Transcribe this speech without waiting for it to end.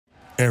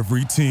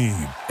Every team,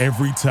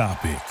 every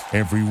topic,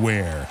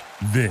 everywhere.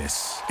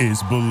 This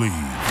is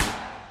Believe.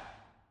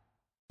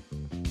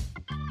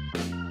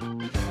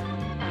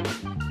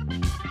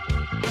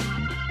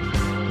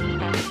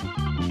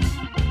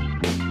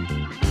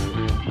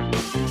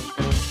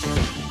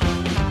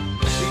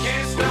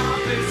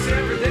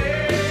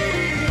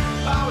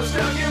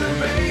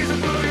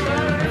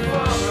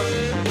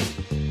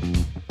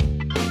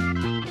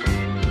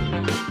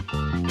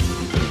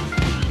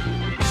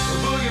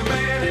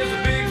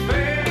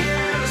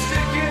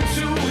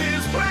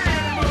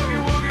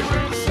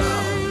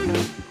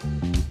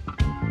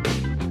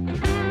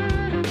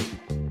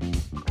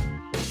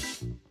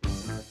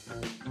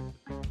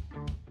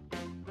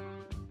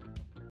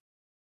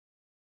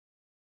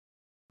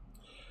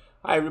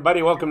 Hi,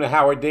 everybody. Welcome to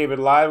Howard David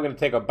Live. We're going to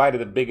take a bite of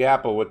the Big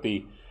Apple with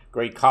the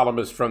great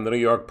columnist from the New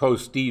York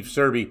Post, Steve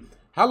Serby.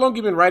 How long have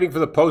you been writing for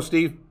the Post,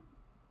 Steve?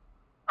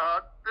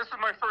 This is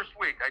my first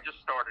week. I just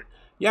started.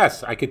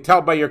 Yes, I could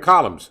tell by your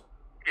columns.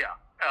 Yeah.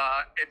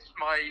 It's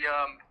my,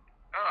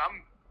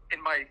 I'm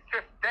in my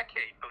fifth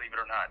decade, believe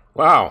it or not.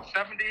 Wow.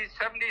 70s,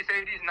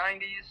 80s,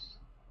 90s,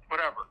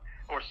 whatever.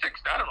 Or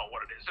 60s. I don't know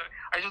what it is.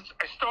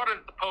 I started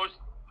at the Post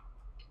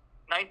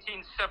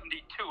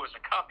 1972 as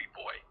a copy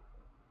boy.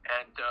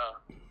 And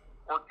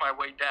worked my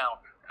way down.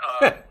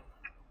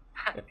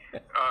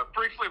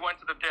 Briefly went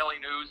to the Daily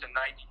News in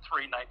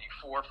 93,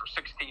 94 for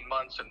 16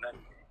 months, and then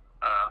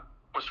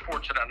was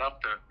fortunate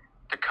enough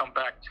to come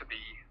back to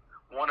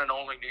the one and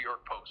only New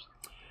York Post.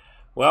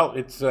 Well,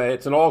 it's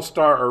an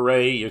all-star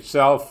array.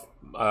 Yourself,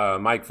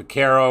 Mike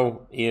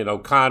Vaccaro, Ian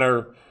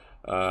O'Connor,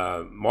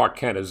 Mark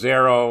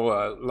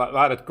Cannizzaro, a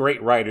lot of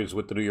great writers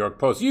with the New York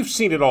Post. You've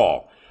seen it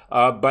all,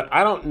 but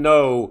I don't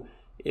know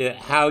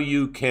how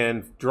you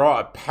can draw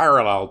a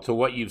parallel to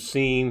what you've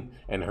seen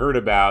and heard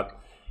about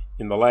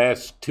in the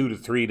last 2 to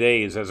 3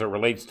 days as it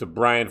relates to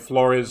Brian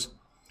Flores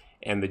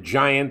and the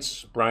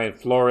Giants, Brian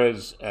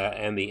Flores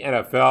and the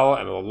NFL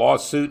and the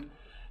lawsuit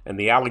and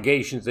the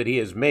allegations that he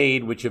has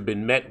made, which have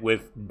been met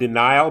with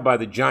denial by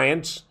the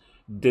Giants,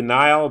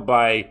 denial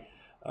by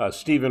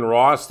Stephen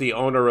Ross, the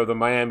owner of the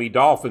Miami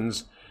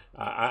Dolphins.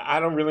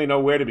 I don't really know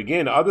where to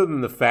begin other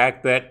than the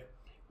fact that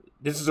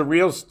This is a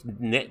real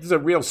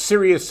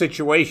serious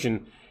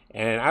situation,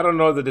 and I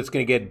don't know that it's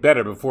going to get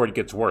better before it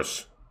gets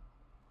worse.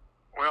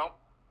 Well,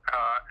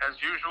 as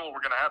usual,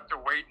 we're going to have to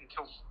wait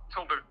until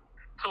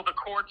the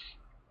courts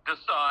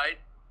decide,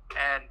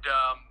 and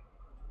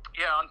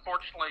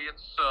unfortunately,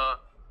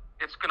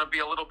 it's going to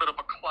be a little bit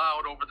of a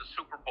cloud over the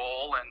Super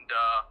Bowl. And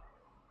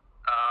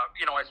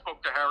I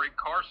spoke to Harry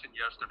Carson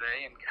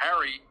yesterday, and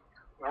Harry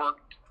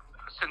worked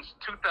since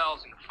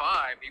 2005.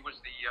 He was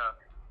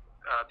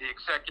the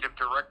executive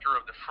director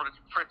of the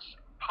Fritz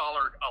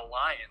Pollard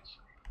Alliance,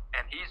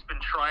 and he's been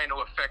trying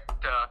to affect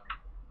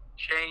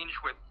change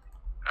with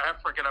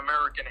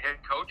African-American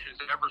head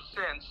coaches ever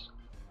since.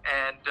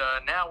 And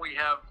now we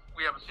have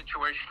a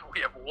situation.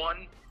 We have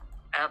one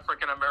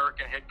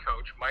African-American head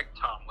coach, Mike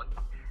Tomlin.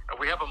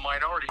 We have a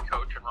minority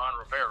coach in Ron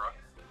Rivera.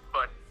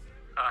 But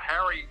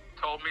Harry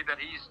told me that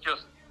he's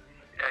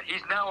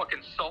now a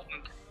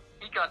consultant.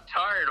 He got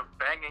tired of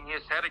banging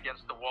his head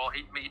against the wall.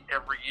 He'd meet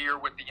every year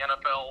with the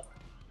NFL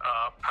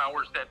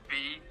powers that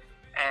be,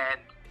 and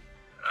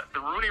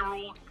the Rooney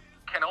Rule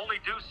can only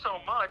do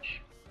so much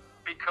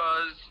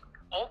because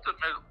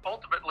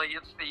ultimately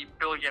it's the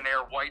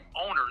billionaire white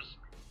owners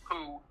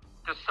who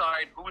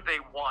decide who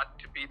they want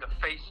to be the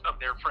face of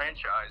their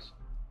franchise,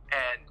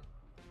 and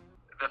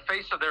the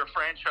face of their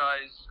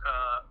franchise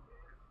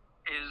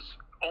is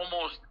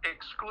almost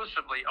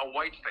exclusively a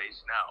white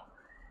face now.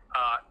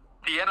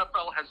 The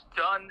NFL has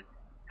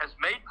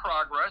made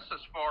progress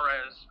as far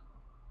as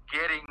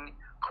getting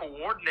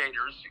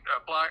coordinators,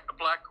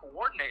 black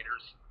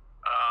coordinators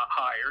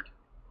hired,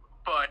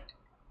 but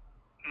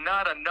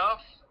not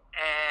enough,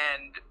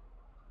 and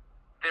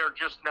they're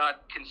just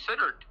not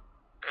considered,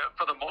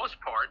 for the most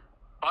part,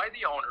 by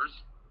the owners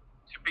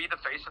to be the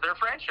face of their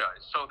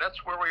franchise. So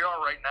that's where we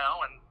are right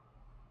now, and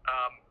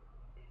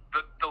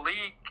the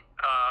league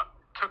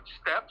took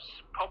steps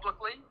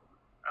publicly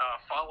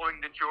following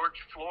the George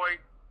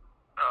Floyd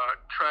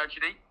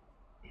tragedy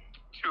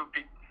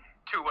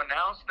to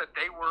announce that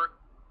they were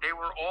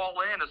all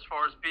in as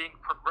far as being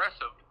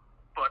progressive,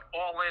 but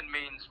all in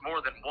means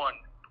more than one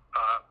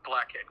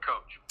black head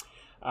coach.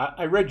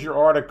 I read your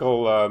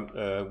article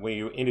when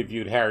you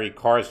interviewed Harry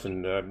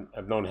Carson.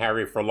 I've known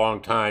Harry for a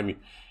long time.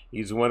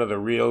 He's one of the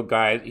real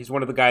guys. He's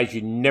one of the guys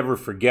you never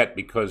forget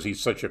because he's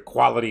such a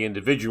quality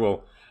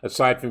individual,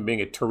 aside from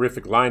being a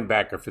terrific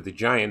linebacker for the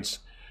Giants.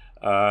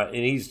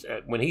 And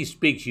when he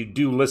speaks, you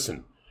do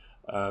listen.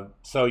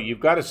 So you've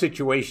got a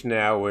situation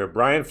now where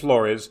Brian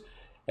Flores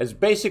has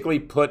basically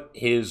put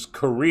his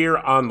career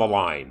on the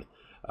line.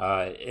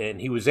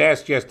 And he was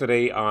asked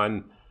yesterday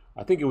on,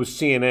 I think it was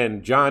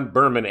CNN, John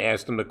Berman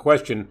asked him the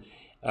question,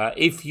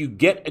 if you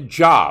get a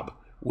job,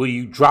 will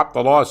you drop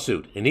the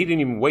lawsuit? And he didn't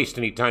even waste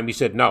any time. He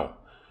said no.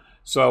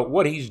 So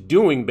what he's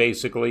doing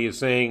basically is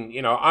saying,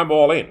 I'm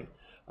all in.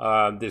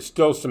 There's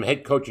still some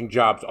head coaching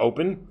jobs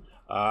open.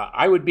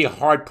 I would be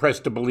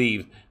hard-pressed to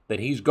believe that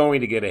he's going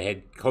to get a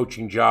head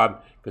coaching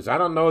job, because I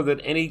don't know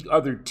that any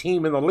other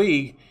team in the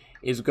league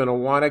is going to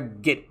want to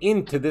get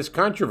into this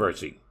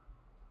controversy.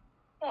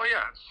 Oh,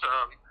 yeah.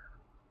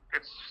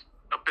 It's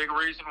a big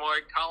reason why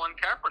Colin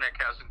Kaepernick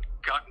hasn't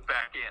gotten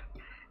back in.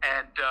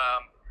 And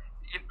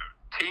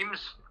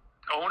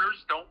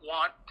owners don't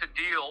want to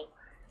deal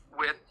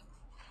with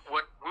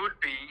what would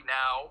be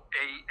now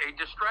a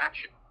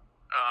distraction.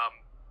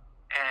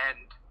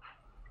 And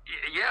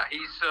yeah,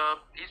 he's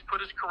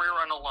put his career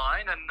on the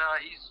line, and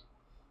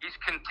he's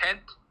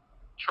content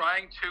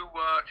trying to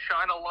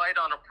shine a light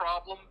on a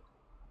problem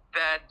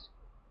that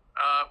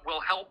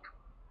will help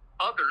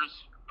other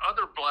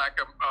black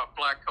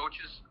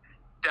coaches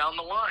down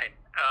the line.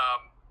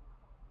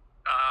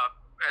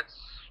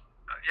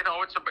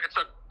 It's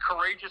a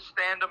courageous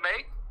stand to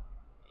make,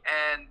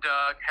 and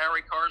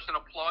Harry Carson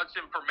applauds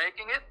him for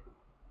making it.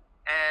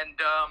 And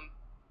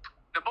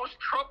the most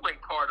troubling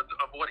part of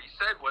what he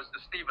said was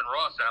the Stephen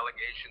Ross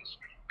allegations,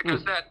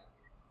 because that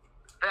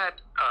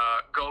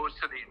goes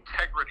to the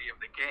integrity of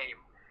the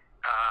game.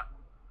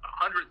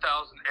 100,000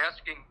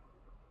 asking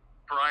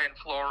Brian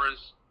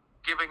Flores,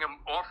 offering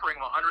him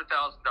 $100,000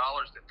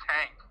 to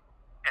tank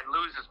and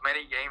lose as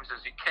many games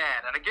as he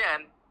can. And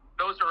again,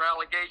 those are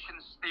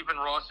allegations. Stephen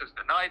Ross has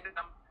denied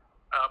them,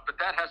 but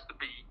that has to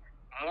be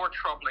more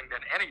troubling than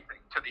anything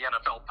to the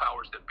NFL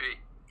powers that be.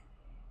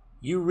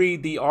 You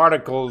read the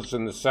articles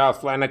in the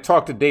South Florida, and I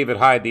talked to David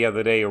Hyde the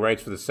other day, who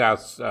writes for the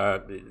South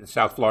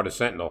Florida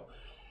Sentinel.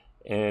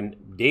 And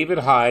David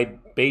Hyde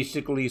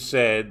basically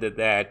said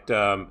that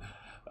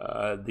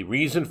the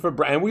reason for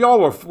Brian, and we all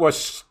were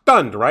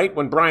stunned, right,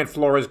 when Brian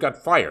Flores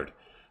got fired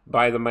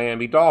by the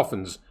Miami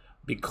Dolphins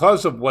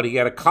because of what he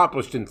had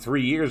accomplished in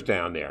 3 years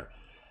down there.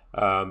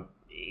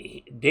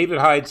 David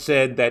Hyde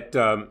said that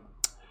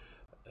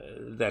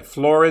that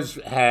Flores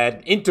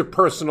had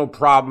interpersonal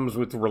problems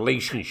with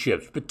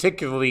relationships,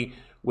 particularly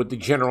with the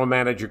general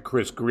manager,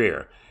 Chris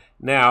Greer.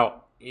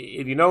 Now,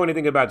 if you know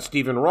anything about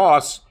Stephen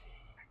Ross,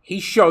 he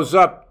shows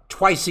up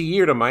twice a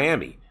year to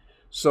Miami.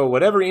 So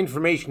whatever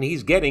information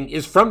he's getting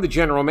is from the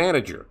general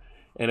manager.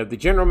 And if the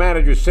general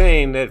manager is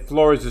saying that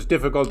Flores is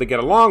difficult to get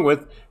along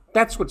with,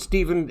 that's what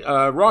Stephen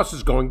Ross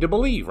is going to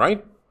believe,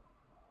 right?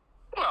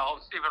 Well,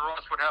 Stephen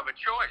Ross would have a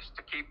choice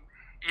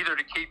either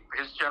to keep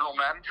his general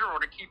manager or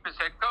to keep his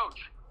head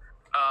coach.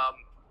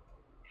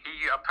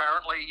 He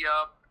apparently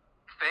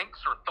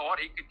thinks or thought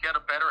he could get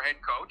a better head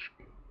coach.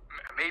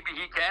 Maybe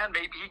he can,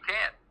 maybe he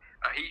can't.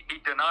 He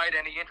denied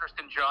any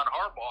interest in John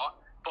Harbaugh.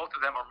 Both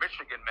of them are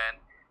Michigan men.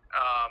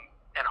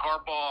 And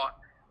Harbaugh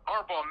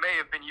may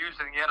have been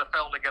using the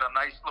NFL to get a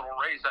nice little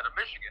raise out of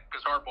Michigan,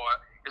 because Harbaugh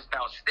is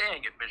now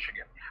staying at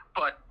Michigan.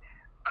 But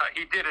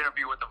he did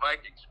interview with the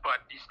Vikings,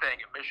 but he's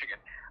staying at Michigan.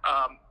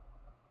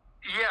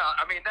 Yeah,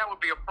 I mean, that would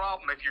be a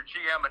problem if your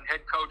GM and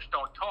head coach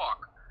don't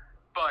talk.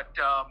 But,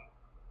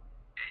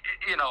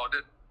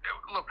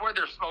 look, where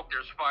there's smoke,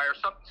 there's fire.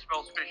 Something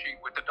smells fishy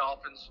with the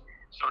Dolphins,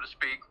 so to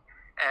speak.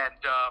 And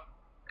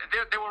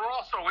there were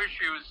also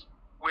issues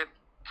with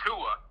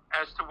Tua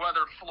as to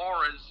whether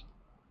Flores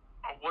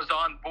was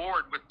on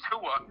board with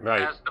Tua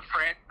as the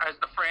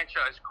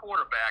franchise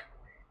quarterback.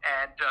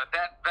 And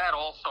that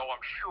also,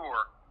 I'm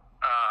sure,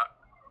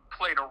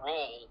 played a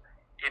role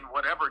in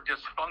whatever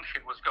dysfunction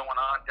was going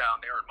on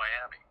down there in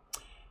Miami.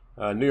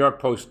 New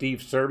York Post Steve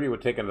Serby, we're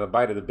taking a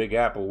bite of the Big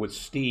Apple with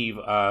Steve.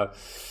 And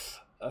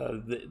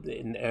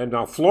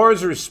now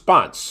Flores'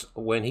 response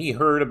when he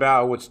heard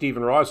about what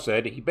Stephen Ross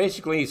said, he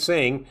basically is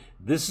saying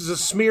this is a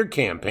smear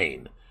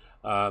campaign.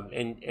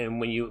 And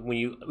when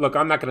you look,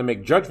 I'm not going to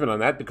make judgment on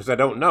that because I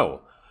don't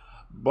know.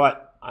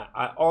 But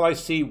all I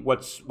see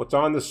what's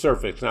on the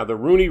surface. Now, the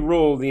Rooney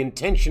Rule, the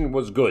intention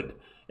was good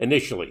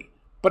initially,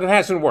 but it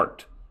hasn't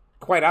worked.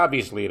 Quite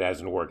obviously, it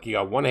hasn't worked. You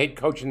got one head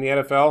coach in the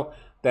NFL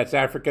that's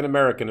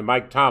African-American, and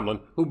Mike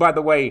Tomlin, who, by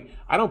the way,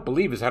 I don't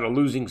believe has had a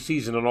losing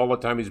season in all the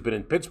time he's been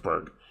in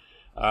Pittsburgh.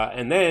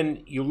 And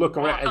then you look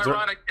around. It's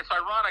ironic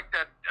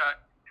that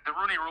the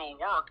Rooney Rule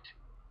worked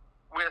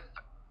with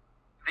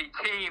the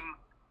team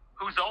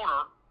whose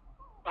owner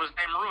was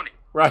named Rooney.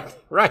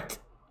 Right.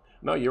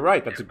 No, you're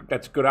right.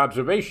 That's a good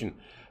observation.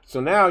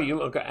 So now you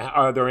look.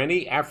 Are there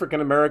any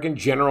African-American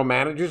general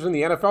managers in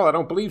the NFL? I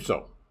don't believe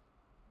so.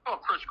 Oh,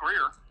 Chris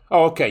Greer.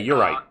 Oh, okay. You're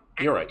right.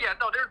 You're right. Yeah,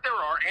 no, there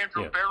are.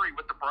 Andrew Berry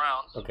with the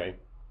Browns. Okay.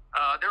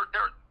 There are.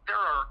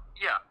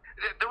 Yeah,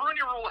 the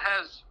Rooney Rule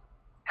has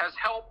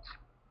helped,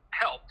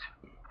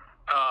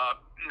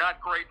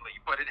 not greatly,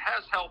 but it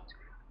has helped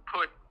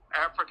put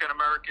African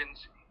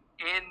Americans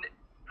in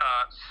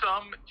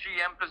some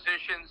GM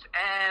positions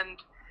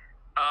and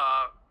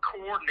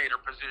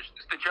coordinator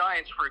positions. The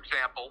Giants, for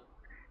example,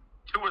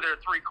 2 of their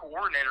 3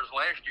 coordinators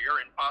last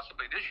year and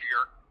possibly this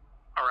year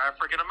are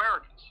African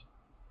Americans.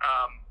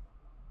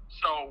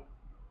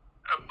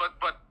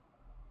 But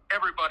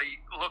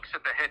everybody looks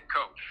at the head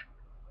coach.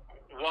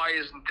 Why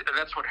isn't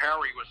that's what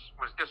Harry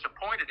was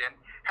disappointed in?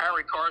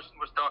 Harry Carson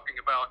was talking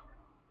about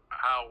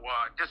how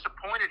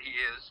disappointed he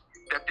is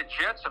that the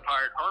Jets have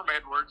hired Herm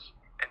Edwards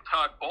and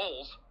Todd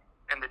Bowles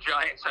and the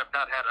Giants have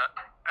not had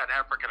an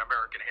African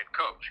American head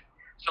coach.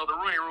 So the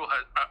Rooney Rule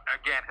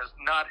has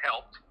not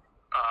helped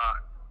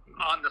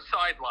on the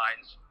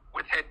sidelines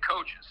with head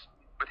coaches,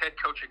 with head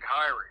coaching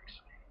hirings.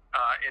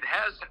 It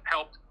has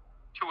helped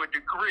to a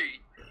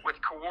degree with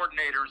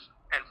coordinators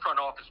and front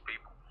office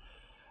people.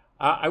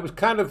 I was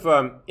kind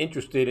of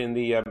interested in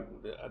the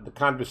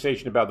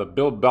conversation about the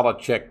Bill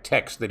Belichick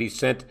text that he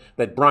sent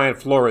that Brian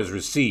Flores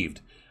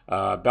received.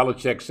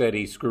 Belichick said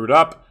he screwed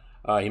up.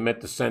 He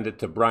meant to send it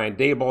to Brian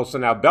Daboll. So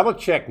now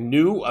Belichick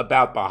knew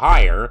about the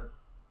hire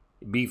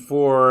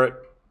before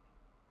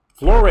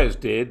Flores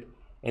did,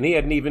 and he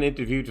hadn't even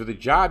interviewed for the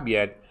job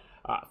yet.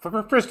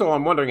 First of all,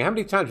 I'm wondering, how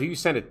many times have you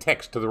sent a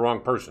text to the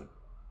wrong person?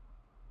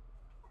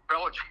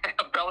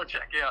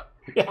 Belichick, yeah.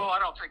 Well, I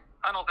don't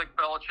think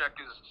Belichick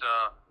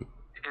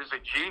is a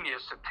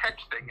genius at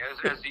texting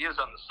as he is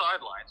on the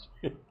sidelines.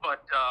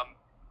 But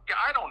yeah,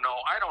 I don't know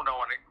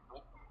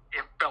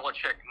if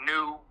Belichick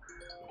knew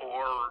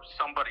or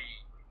somebody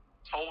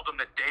told him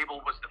that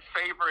Daboll was the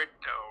favorite,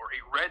 or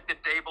he read that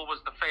Daboll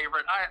was the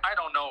favorite. I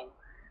don't know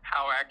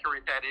how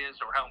accurate that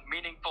is or how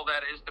meaningful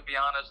that is, to be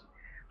honest.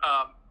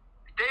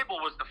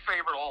 Daboll was the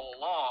favorite all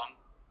along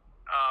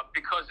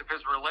because of his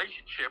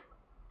relationship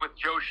with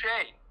Joe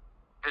Shane,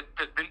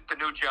 the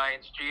new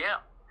Giants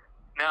GM.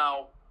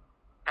 Now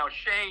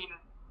Shane,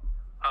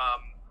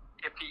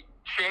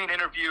 Shane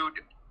interviewed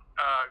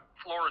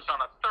Flores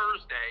on a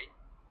Thursday.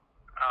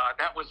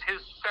 That was his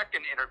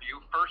second interview,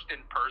 first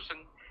in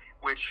person,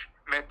 which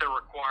met the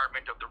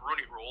requirement of the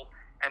Rooney Rule,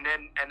 and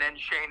then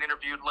Shane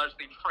interviewed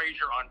Leslie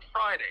Frazier on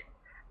Friday,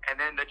 and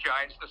then the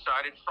Giants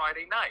decided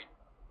Friday night.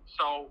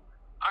 So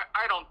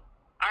I don't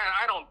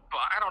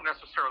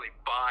necessarily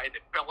buy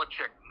that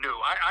Belichick knew.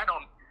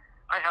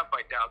 I have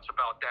my doubts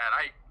about that.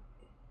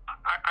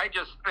 I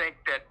just think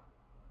that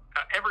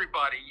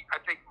everybody, I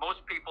think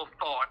most people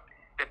thought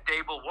that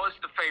Daboll was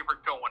the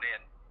favorite going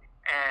in,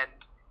 and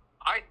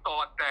I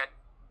thought that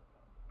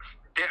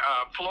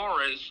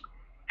Flores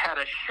had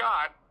a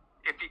shot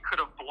if he could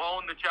have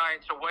blown the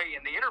Giants away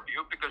in the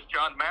interview because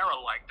John Mara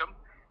liked him.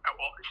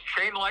 Well,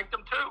 Shane liked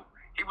him too.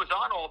 He was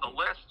on all the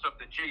lists of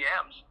the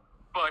GMs,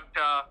 but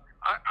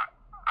I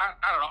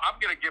don't know. I'm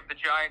going to give the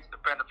Giants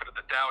the benefit of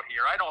the doubt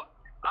here.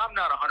 I'm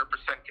not 100%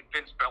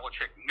 convinced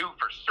Belichick knew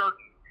for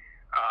certain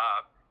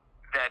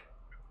that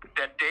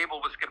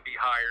Daboll was going to be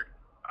hired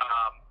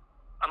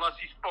unless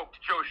he spoke to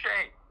Joe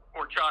Shane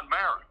or John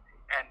Mara.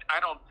 And I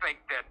don't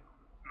think that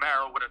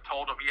Mara would have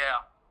told him,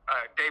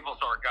 Daboll's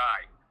our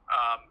guy.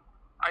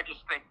 I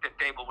just think that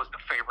Daboll was the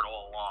favorite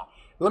all along.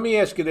 Let me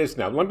ask you this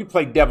now. Let me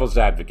play devil's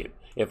advocate.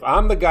 If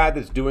I'm the guy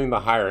that's doing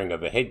the hiring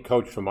of a head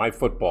coach for my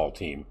football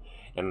team,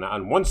 and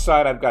on one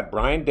side I've got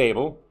Brian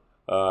Daboll,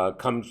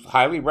 comes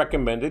highly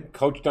recommended,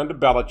 coached under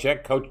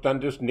Belichick, coached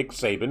under Nick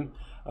Saban,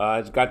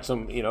 has got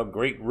some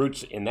great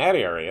roots in that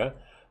area,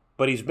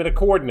 but he's been a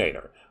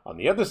coordinator. On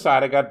the other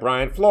side, I got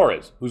Brian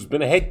Flores, who's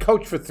been a head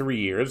coach for 3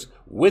 years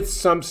with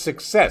some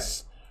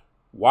success.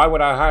 Why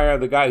would I hire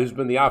the guy who's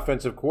been the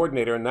offensive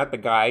coordinator and not the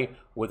guy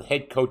with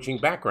head coaching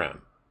background?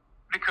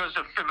 Because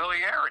of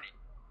familiarity.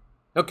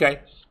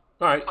 Okay.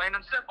 All right. Plain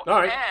and simple.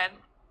 All right. And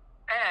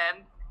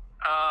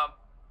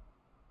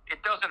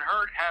it doesn't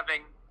hurt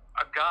having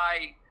a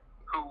guy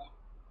who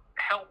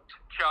helped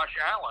Josh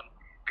Allen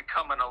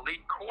become an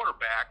elite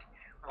quarterback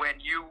when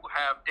you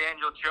have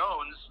Daniel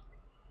Jones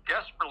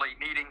desperately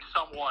needing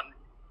someone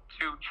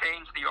to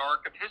change the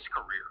arc of his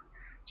career.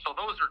 So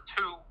those are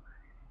two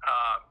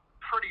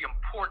pretty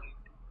important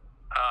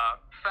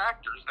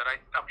factors that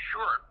I'm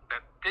sure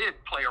that did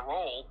play a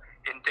role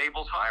in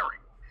Daboll's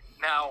hiring.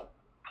 Now,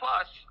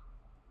 plus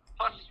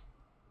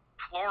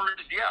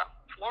Flores,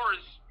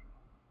 Flores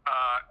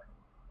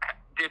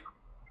did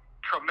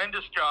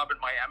tremendous job in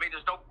Miami.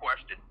 There's no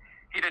question.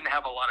 He didn't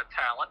have a lot of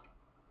talent,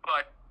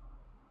 but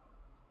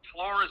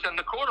Flores and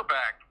the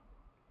quarterback,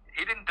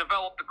 he didn't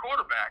develop the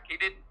quarterback. He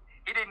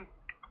didn't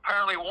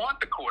apparently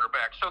want the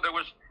quarterback. So there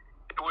was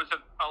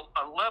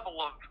a level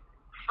of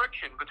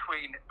friction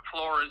between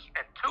Flores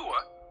and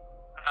Tua,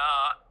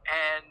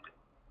 and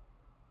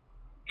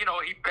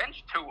he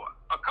benched Tua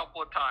a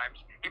couple of times.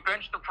 He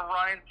benched him for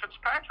Ryan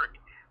Fitzpatrick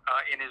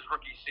in his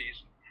rookie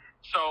season.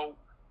 So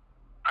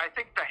I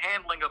think the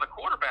handling of the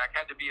quarterback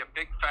had to be a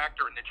big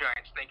factor in the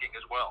Giants' thinking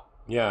as well.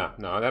 Yeah,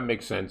 no, that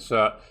makes sense.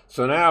 So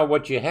now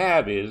what you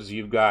have is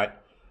you've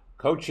got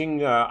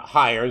coaching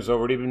hires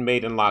already been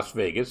made in Las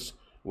Vegas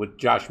with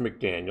Josh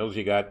McDaniels.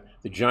 You got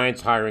the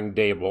Giants hiring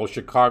Daboll.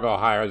 Chicago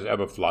hires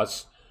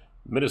Eberflus.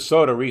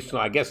 Minnesota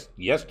recently, I guess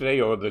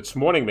yesterday or this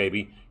morning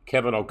maybe,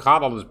 Kevin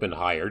O'Connell has been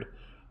hired.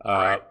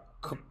 Right.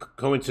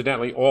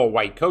 Coincidentally, all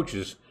white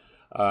coaches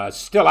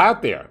still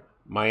out there.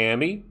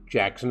 Miami,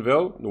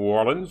 Jacksonville, New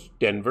Orleans,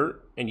 Denver,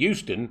 and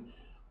Houston.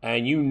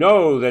 And you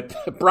know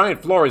that Brian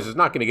Flores is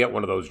not going to get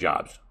one of those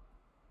jobs.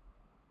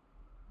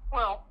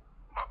 Well,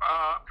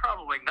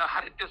 probably not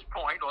at this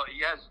point. Well,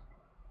 he has,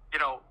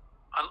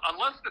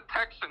 unless the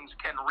Texans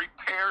can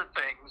repair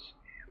things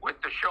with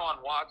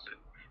Deshaun Watson,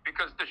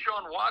 because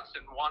Deshaun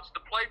Watson wants to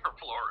play for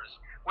Flores.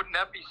 Wouldn't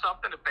that be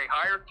something if they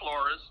hired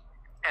Flores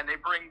and they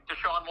bring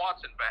Deshaun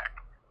Watson back.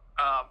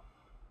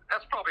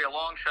 That's probably a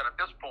long shot at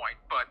this point,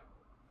 but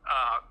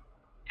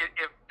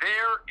if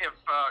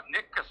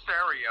Nick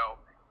Caserio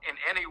in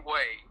any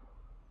way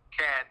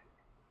can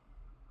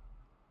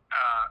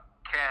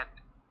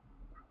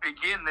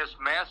begin this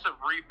massive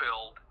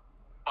rebuild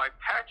by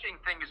patching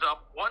things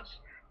up once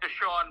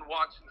Deshaun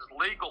Watson's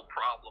legal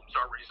problems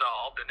are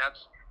resolved, and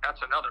that's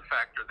another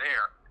factor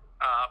there.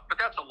 But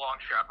that's a long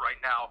shot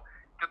right now.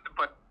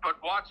 But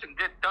Watson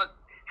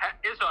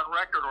is on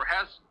record, or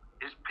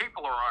his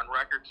people are on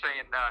record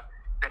saying that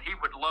he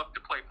would love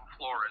to play for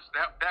Flores.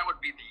 That would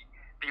be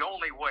the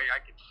only way I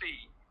could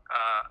see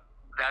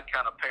that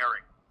kind of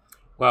pairing.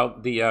 Well,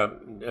 the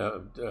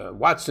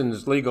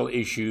Watson's legal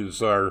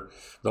issues are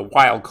the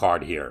wild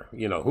card here.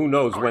 Who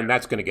knows when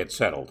that's going to get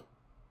settled.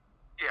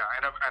 Yeah,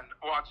 and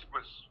Watson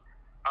was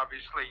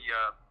obviously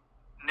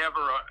never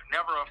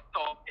a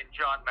thought in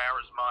John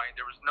Mara's mind.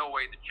 There was no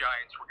way the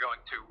Giants were going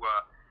to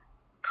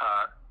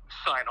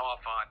sign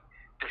off on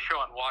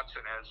Deshaun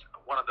Watson as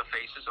one of the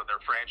faces of their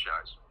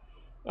franchise.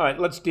 All right,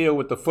 let's deal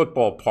with the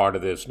football part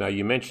of this. Now,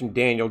 you mentioned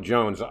Daniel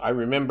Jones. I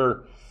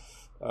remember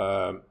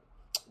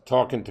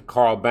talking to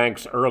Carl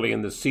Banks early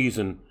in the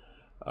season,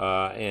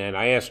 and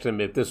I asked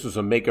him if this was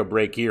a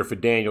make-or-break year for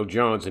Daniel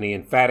Jones, and he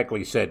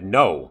emphatically said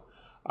no.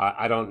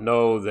 I don't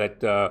know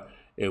that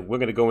if we're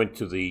going to go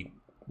into the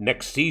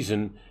next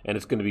season, and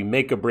it's going to be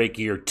make-or-break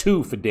year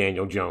 2 for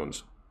Daniel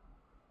Jones.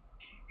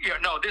 Yeah,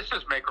 no, this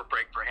is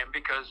make-or-break for him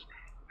because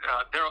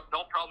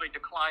they'll probably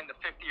decline the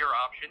fifth-year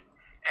option,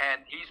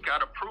 and he's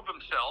got to prove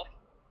himself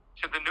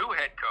to the new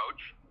head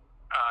coach.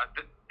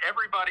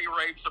 Everybody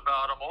raves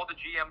about him. All the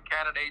GM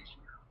candidates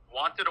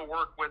wanted to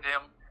work with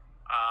him.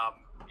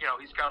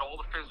 He's got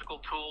all the physical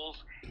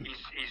tools.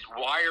 He's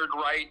wired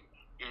right.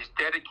 He's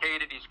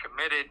dedicated. He's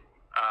committed.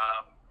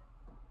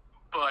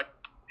 But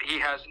he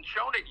hasn't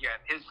shown it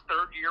yet. His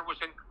third year was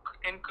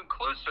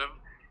inconclusive,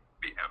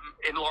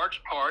 in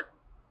large part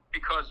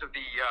because of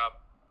the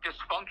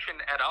dysfunction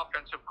at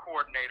offensive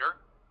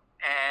coordinator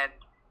and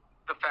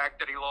the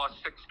fact that he lost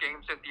 6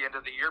 games at the end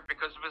of the year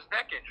because of his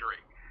neck injury.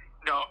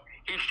 No,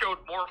 he showed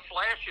more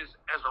flashes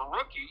as a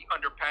rookie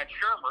under Pat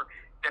Shurmur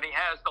than he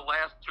has the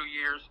last 2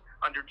 years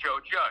under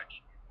Joe Judge.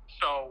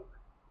 So,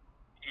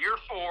 year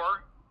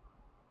 4,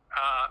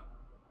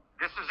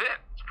 this is it.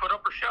 It's put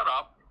up or shut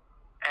up.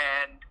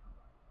 And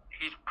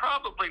he's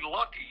probably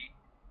lucky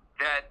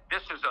that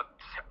this is a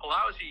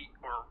lousy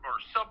or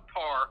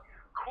subpar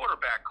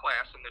quarterback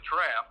class in the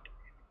draft.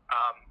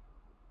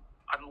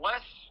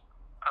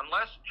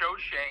 Unless Joe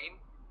Shane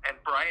and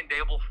Brian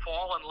Dable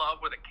fall in love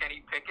with a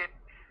Kenny Pickett,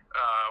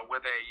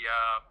 with a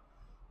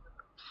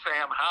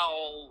Sam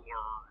Howell,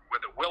 or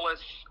with a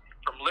Willis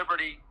from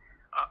Liberty,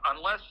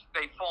 unless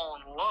they fall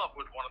in love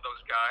with one of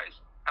those guys,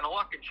 and a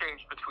lot can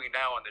change between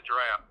now and the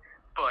draft.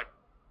 But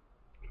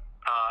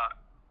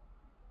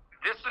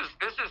this is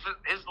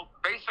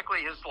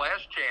basically his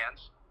last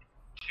chance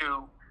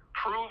to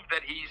prove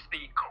that he's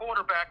the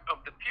quarterback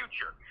of the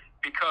future,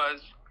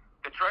 because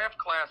the draft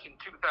class in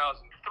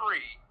 2003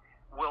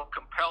 will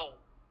compel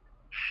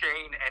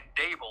Shane and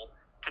Dable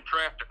to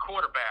draft a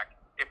quarterback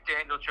if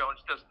Daniel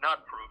Jones does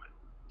not prove it.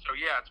 So,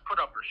 yeah, it's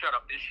put up or shut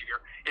up this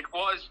year.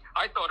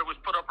 I thought it was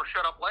put up or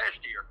shut up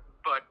last year,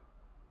 but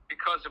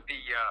because of the,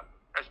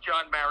 as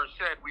John Mara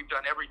said, we've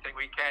done everything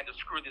we can to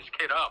screw this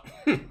kid up,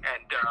 and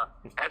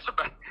that's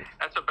about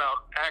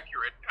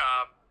accurate.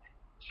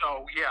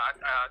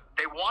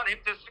 They want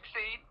him to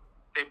succeed.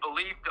 They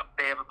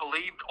have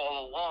believed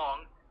all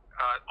along,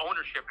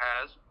 ownership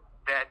has,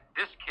 that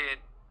this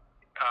kid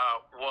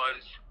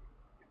was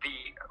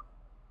the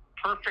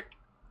perfect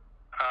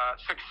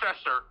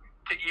successor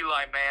to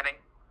Eli Manning.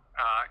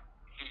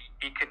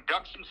 He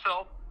conducts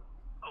himself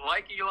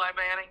like Eli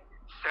Manning,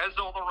 says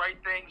all the right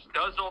things,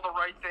 does all the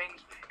right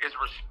things, is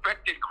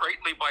respected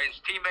greatly by his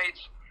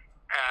teammates,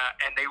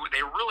 and they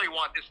really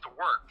want this to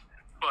work.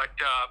 But,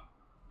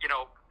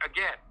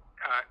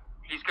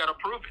 he's got to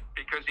prove it,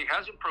 because he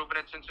hasn't proven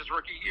it since his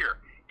rookie year.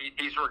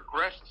 He's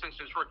regressed since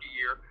his rookie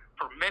year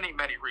for many,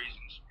 many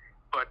reasons.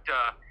 But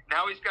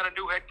now he's got a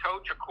new head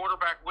coach, a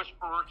quarterback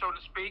whisperer, so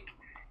to speak,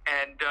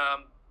 and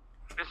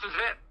this is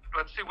it.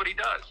 Let's see what he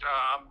does.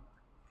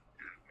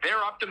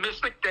 They're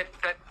optimistic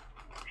that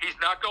he's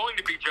not going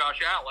to be Josh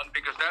Allen,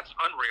 because that's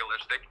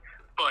unrealistic,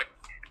 but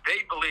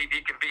they believe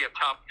he can be a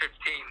top 15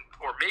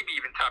 or maybe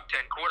even top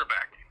 10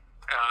 quarterback.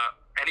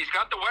 And he's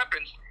got the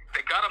weapons.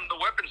 They got him the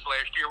weapons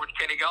last year with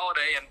Kenny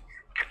Golladay and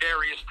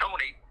Kadarius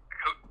Toney,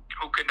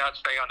 who could not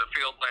stay on the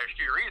field last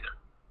year either.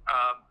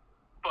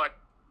 But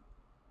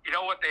you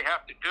know what they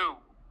have to do?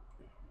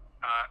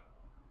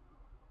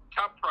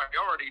 Top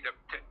priority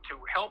to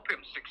help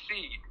him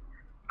succeed,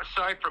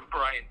 aside from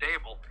Brian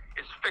Dable,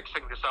 is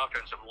fixing this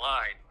offensive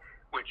line,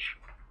 which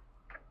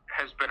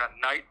has been a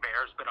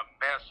nightmare, has been a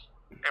mess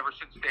ever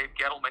since Dave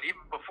Gettleman,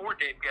 even before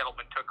Dave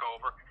Gettleman took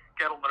over.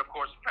 Gettleman, of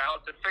course,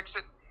 vowed to fix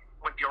it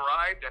when he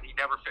arrived, and he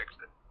never fixed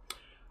it.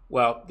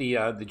 Well,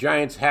 the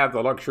Giants have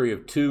the luxury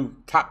of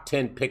 2 top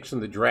 10 picks in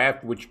the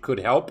draft, which could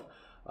help.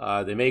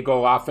 They may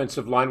go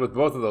offensive line with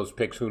both of those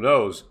picks, who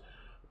knows?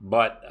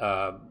 But,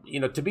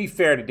 to be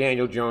fair to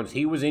Daniel Jones,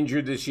 he was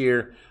injured this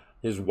year.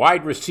 His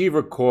wide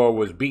receiver core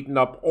was beaten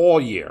up all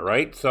year,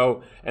 right?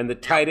 So, and the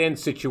tight end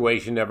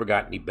situation never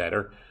got any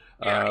better.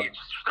 Yeah,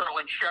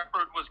 Sterling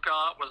Shepard was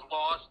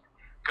lost.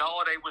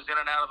 Galladay was in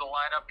and out of the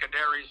lineup.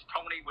 Kadarius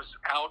Toney was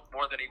out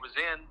more than he was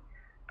in.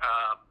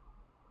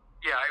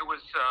 It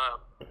was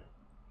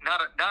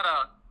not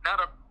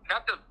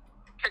the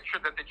picture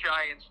that the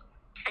Giants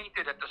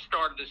painted at the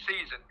start of the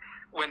season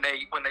when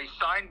they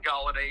signed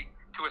Galladay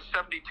to a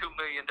 $72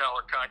 million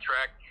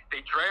contract.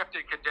 They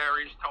drafted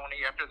Kadarius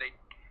Toney after they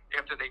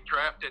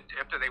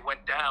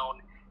went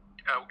down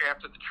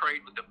after the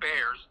trade with the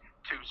Bears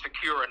to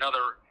secure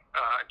another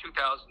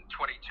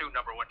 2022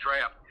 number one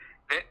draft.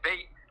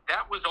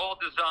 That was all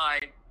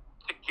designed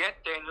to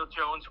get Daniel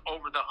Jones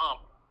over the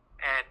hump,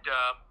 and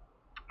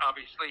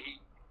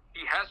obviously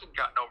he hasn't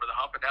gotten over the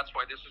hump, and that's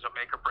why this is a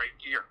make or break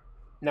year.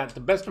 Now, to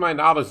the best of my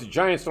knowledge, the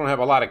Giants don't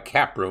have a lot of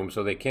cap room,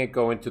 so they can't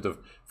go into the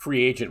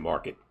free agent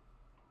market.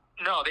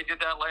 No, they did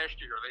that last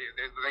year.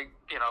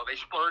 They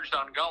splurged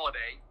on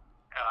Galladay.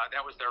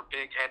 That was their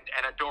big,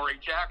 and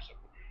Adoree Jackson,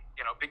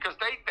 because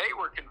they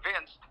were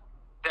convinced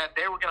that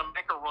they were going to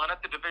make a run at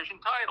the division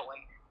title,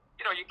 and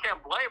you can't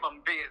blame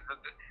them.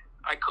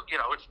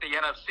 It's the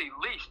NFC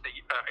least.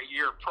 A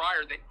year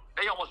prior,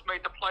 they almost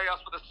made the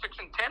playoffs with a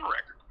 6-10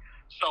 record.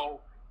 So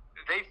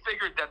they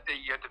figured that the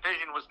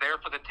division was there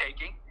for the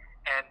taking,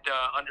 and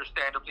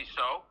understandably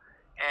so.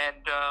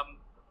 And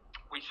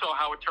we saw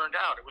how it turned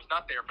out. It was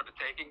not there for the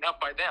taking,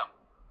 not by them.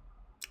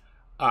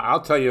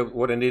 I'll tell you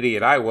what an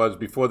idiot I was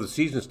before the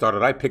season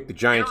started. I picked the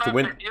Giants to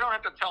win. You don't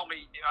have to tell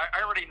me.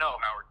 I already know,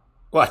 Howard.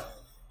 What?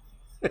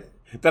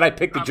 That I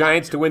picked the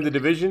Giants to win the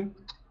division?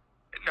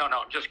 No,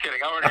 I'm just kidding.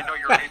 I already know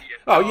you're an idiot.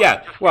 Oh,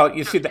 yeah. Well,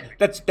 you see,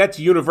 that's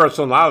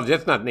universal knowledge.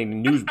 That's not any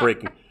news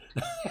breaking.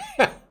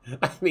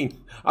 I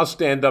mean, I'll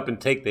stand up and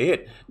take the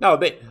hit.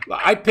 No,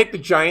 I picked the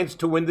Giants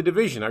to win the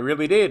division. I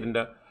really did. And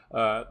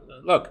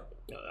look,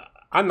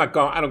 I'm not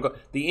going. I don't go.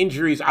 The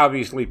injuries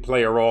obviously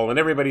play a role, and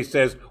everybody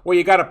says, "Well,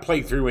 you got to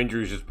play through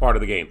injuries as part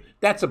of the game."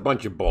 That's a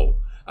bunch of bull.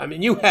 I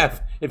mean,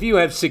 if you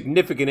have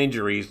significant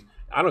injuries,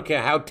 I don't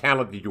care how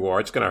talented you are,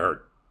 it's going to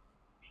hurt.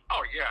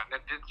 Oh yeah, the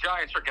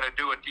Giants are going to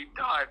do a deep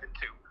dive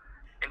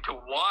into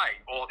why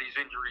all these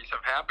injuries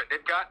have happened.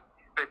 They've got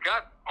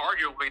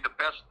arguably the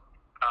best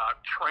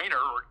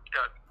trainer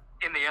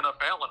in the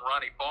NFL, and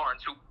Ronnie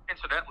Barnes, who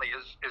incidentally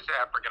is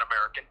African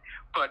American,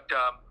 but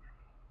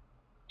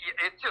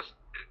it's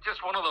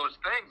just one of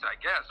those things, I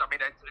guess. I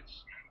mean,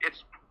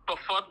 it's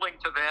befuddling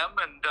to them,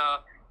 and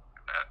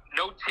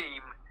no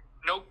team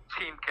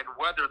can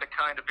weather the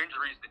kind of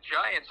injuries the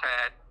Giants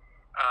had,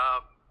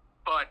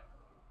 but.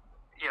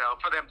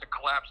 For them to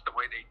collapse the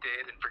way they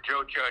did, and for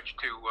Joe Judge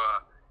to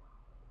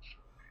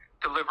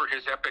deliver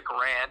his epic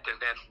rant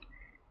and then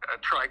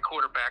try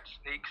quarterback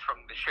sneaks from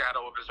the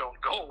shadow of his own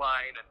goal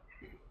line, and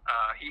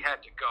he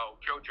had to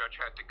go. Joe Judge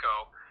had to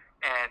go,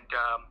 and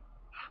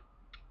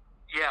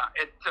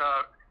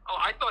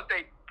I thought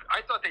they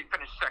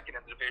finished second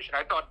in the division.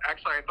 I thought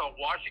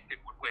Washington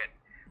would win.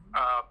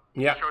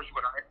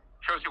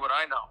 Shows you what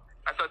I know.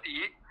 I thought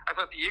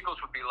the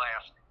Eagles would be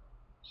last.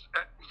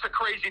 It's a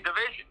crazy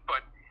division,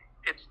 but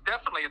it's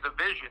definitely a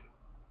division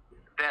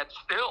that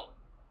still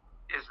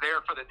is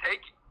there for the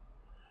taking.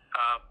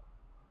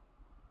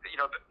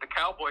 The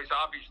Cowboys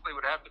obviously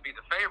would have to be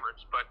the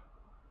favorites, but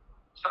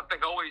something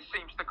always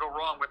seems to go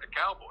wrong with the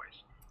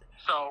Cowboys.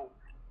 So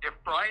if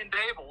Brian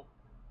Dable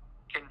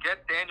can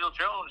get Daniel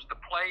Jones to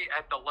play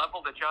at the level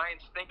the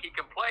Giants think he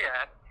can play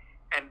at,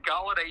 and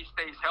Galladay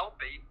stays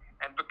healthy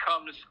and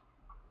becomes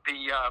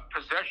the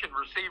possession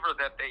receiver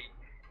that they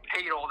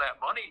paid all that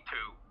money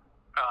to,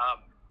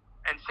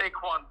 and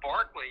Saquon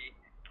Barkley,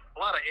 a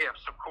lot of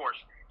ifs, of course.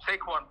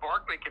 Saquon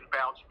Barkley can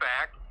bounce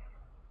back.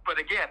 But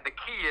again, the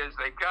key is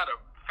they've got to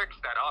fix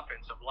that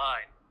offensive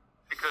line,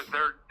 because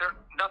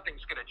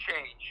nothing's going to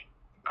change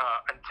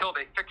until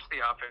they fix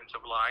the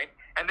offensive line.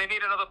 And they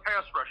need another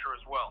pass rusher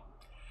as well.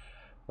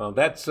 Well,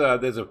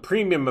 there's a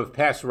premium of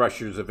pass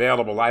rushers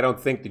available. I don't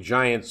think the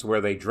Giants,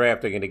 where they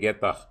draft, are going to get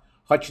the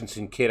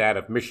Hutchinson kid out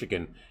of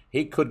Michigan.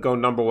 He could go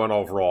number one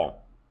overall.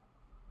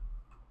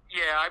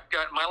 Yeah, I've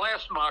got my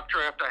last mock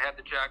draft. I had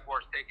the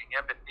Jaguars taking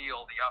Evan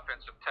Neal, the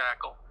offensive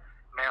tackle,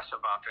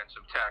 massive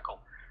offensive tackle.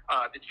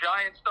 The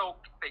Giants, though,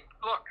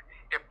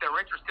 if they're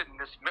interested in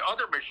this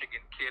other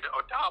Michigan kid,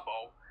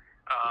 Odabo,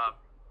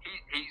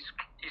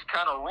 he's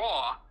kind of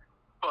raw,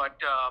 but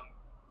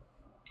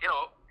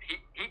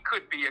he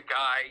could be a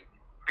guy,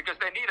 because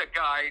they need a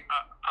guy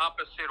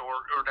opposite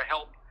or to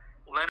help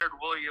Leonard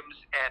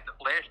Williams and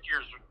last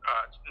year's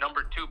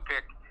number 2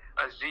 pick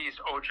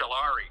Azeez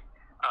Ojulari.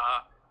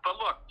 But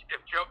look,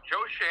 if Joe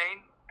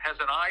Schoen has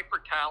an eye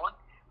for talent,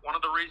 one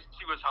of the reasons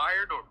he was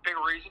hired, or a big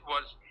reason,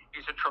 was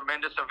he's a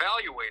tremendous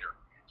evaluator.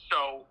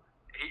 So,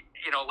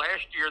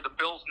 last year the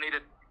Bills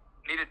needed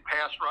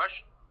pass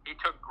rush. He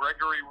took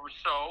Gregory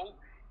Rousseau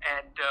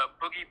and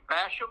Boogie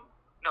Basham.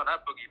 No,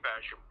 not Boogie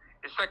Basham.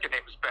 His second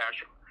name is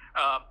Basham.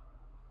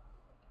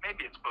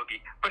 Maybe it's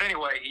Boogie. But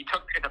anyway, he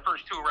took, in the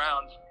first 2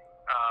 rounds,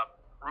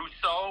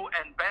 Rousseau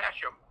and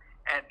Basham,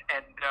 and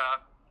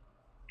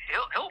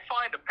he'll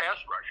find a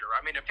pass rusher.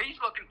 I mean, if he's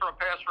looking for a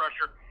pass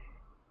rusher,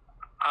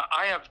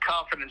 I have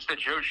confidence that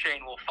Joe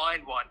Shane will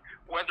find one,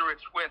 whether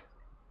it's with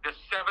the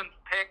 7th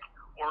pick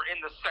or in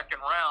the 2nd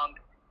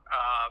round.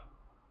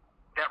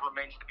 That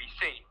remains to be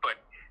seen, but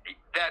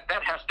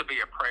that has to be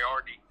a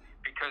priority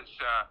because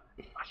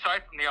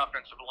aside from the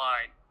offensive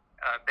line,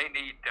 they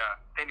need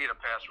a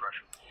pass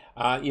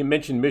rusher. You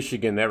mentioned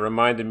Michigan. That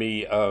reminded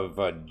me of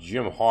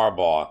Jim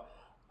Harbaugh,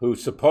 who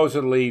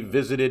supposedly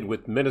visited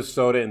with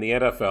Minnesota in the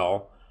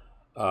NFL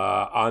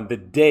on the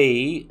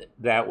day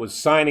that was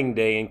signing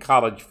day in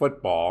college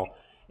football.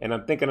 And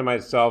I'm thinking to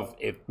myself,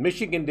 if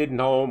Michigan didn't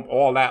owe him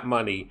all that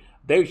money,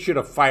 they should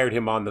have fired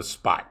him on the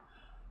spot.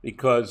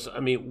 Because,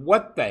 I mean,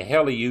 what the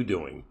hell are you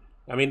doing?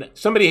 I mean,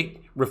 somebody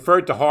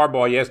referred to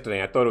Harbaugh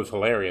yesterday, I thought it was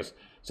hilarious,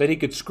 said he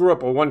could screw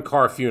up a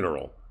one-car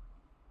funeral.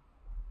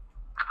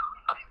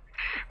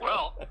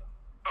 Well,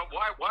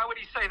 why would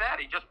he say that?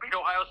 He just beat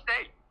Ohio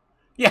State.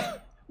 Yeah,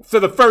 for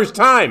the first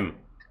time.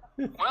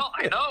 Well,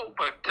 I know,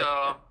 but,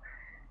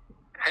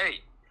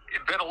 hey,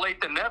 better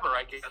late than never,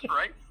 I guess,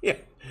 right? Yeah.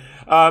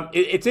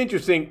 It's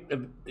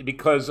interesting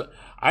because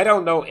I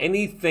don't know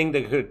anything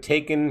that could have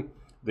taken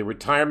the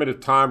retirement of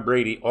Tom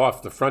Brady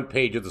off the front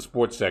page of the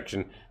sports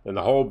section than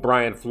the whole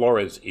Brian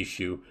Flores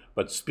issue.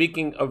 But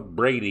speaking of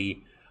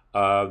Brady,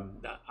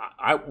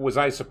 was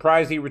I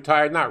surprised he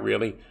retired? Not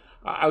really.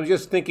 I was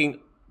just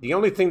thinking the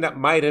only thing that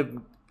might have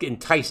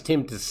enticed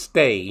him to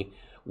stay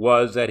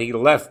was that he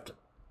left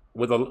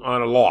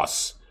on a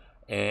loss.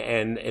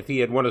 And if he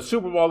had won a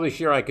Super Bowl this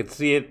year, I could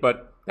see it,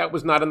 but that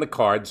was not in the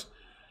cards.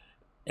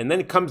 And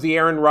then comes the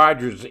Aaron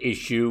Rodgers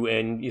issue,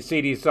 and you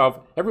say to yourself,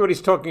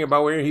 everybody's talking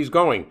about where he's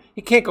going.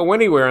 He can't go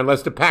anywhere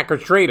unless the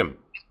Packers trade him.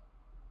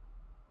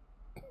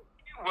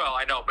 Well,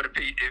 I know, but if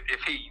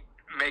he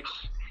makes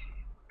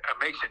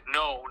it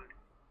known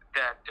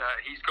that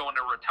he's going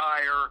to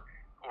retire,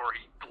 or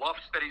he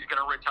bluffs that he's going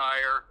to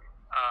retire,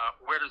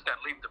 where does that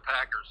leave the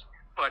Packers?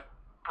 But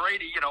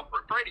Brady,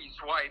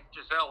 Brady's wife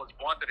Giselle has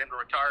wanted him to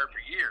retire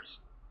for years,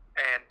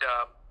 and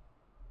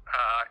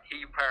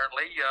he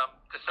apparently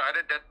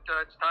decided that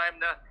it's time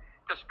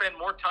to spend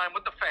more time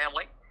with the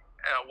family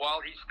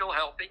while he's still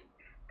healthy,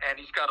 and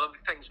he's got other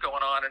things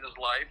going on in his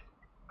life.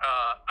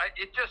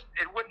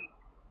 It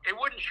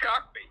wouldn't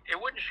shock me. It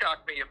wouldn't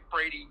shock me if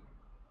Brady,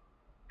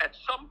 at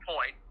some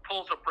point,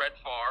 pulls a Brett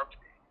Favre,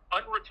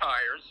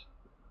 unretires,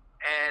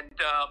 and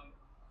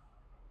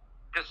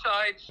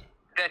decides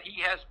that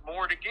he has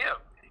more to give,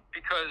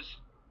 because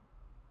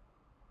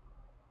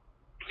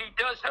he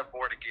does have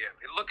more to give.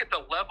 Look at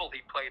the level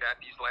he played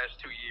at these last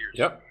 2 years.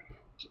 Yep.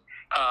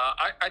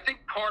 I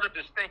think part of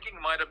his thinking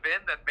might have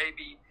been that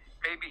maybe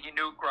he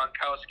knew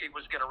Gronkowski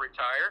was going to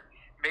retire.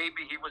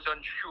 Maybe he was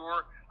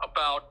unsure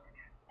about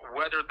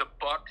whether the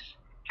Bucks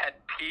had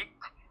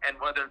peaked and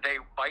whether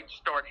they might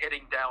start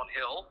heading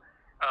downhill,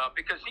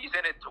 because he's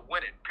in it to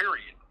win it,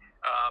 period.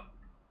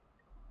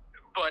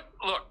 But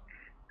look,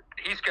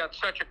 he's got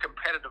such a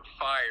competitive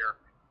fire,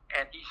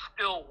 and he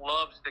still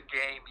loves the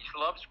game. He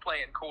loves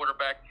playing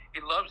quarterback.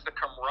 He loves the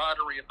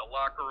camaraderie of the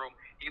locker room.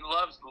 He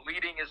loves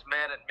leading his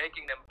men and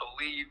making them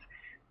believe.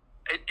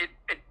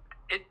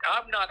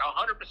 I'm not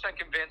 100%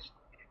 convinced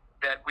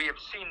that we have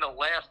seen the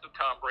last of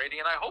Tom Brady,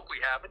 and I hope we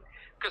haven't,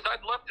 because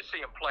I'd love to see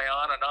him play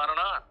on and on and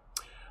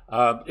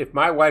on. If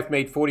my wife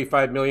made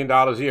 $45 million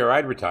a year,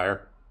 I'd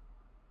retire.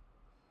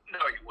 No,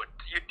 you wouldn't.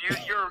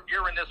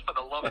 You're in this for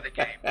the love of the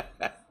game.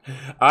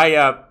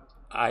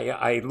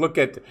 I look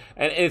at,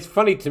 and it's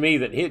funny to me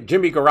that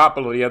Jimmy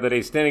Garoppolo the other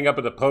day standing up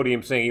at the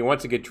podium saying he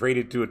wants to get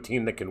traded to a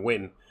team that can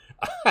win.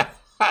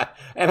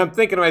 And I'm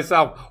thinking to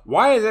myself,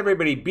 why is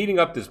everybody beating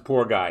up this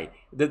poor guy?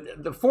 The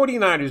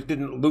 49ers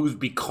didn't lose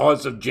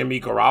because of Jimmy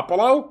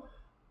Garoppolo,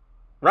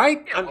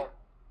 right? Yeah, well,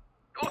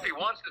 if he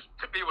wants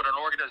to be with an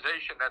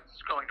organization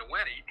that's going to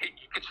win,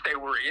 he could stay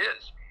where he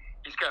is.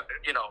 He's got,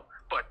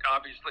 but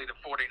obviously the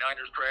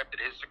 49ers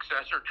drafted his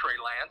successor, Trey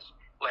Lance,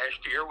 last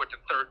year with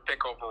the 3rd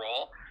pick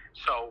overall.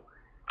 So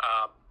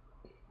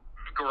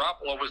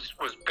Garoppolo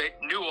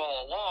knew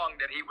all along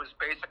that he was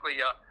basically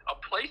a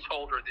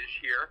placeholder this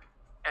year,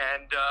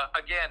 and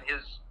again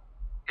his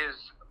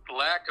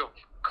lack of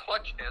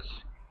clutchness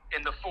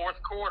in the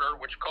 4th quarter,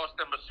 which cost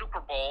them a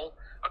Super Bowl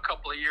a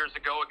couple of years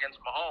ago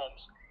against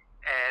Mahomes,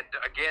 and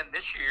again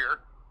this year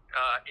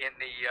in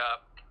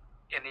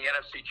the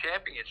NFC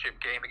Championship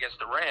game against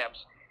the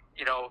Rams.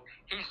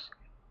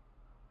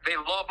 They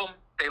love him.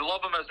 They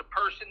love him as a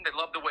person. They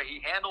love the way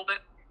he handled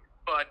it.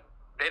 But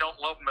they don't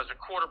love him as a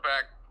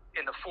quarterback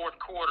in the 4th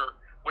quarter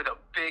with a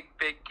big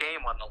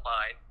game on the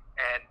line.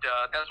 And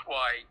that's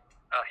why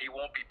he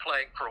won't be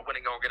playing for a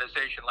winning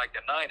organization like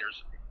the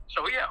Niners.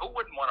 So, yeah, who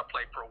wouldn't want to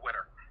play for a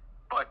winner?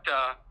 But,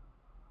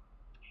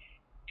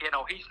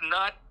 he's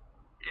not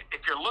 –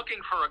 if you're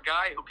looking for a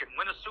guy who can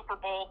win a Super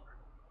Bowl,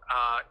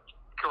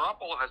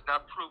 Garoppolo has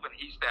not proven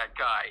he's that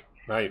guy.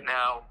 Right.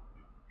 Now,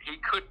 he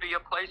could be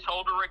a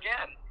placeholder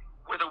again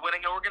with a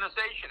winning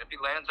organization if he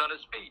lands on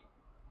his feet.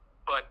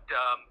 But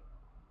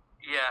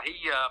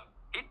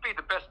he'd be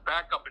the best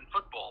backup in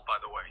football, by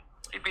the way.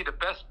 He'd be the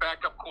best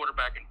backup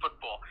quarterback in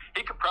football.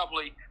 He could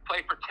probably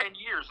play for 10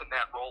 years in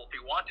that role if he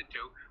wanted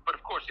to, but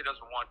of course he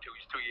doesn't want to.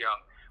 He's too young.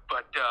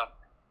 But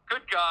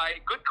good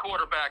guy, good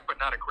quarterback, but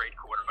not a great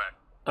quarterback.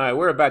 All right,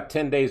 we're about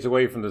 10 days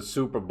away from the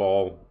Super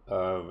Bowl.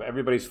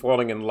 Everybody's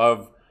falling in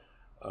love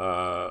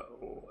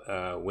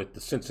with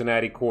the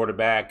Cincinnati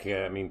quarterback.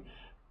 I mean,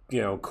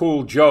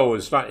 Cool Joe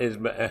is not.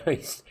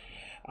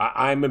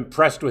 I'm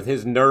impressed with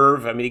his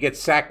nerve. I mean, he gets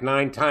sacked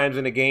 9 times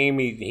in a game.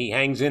 He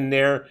hangs in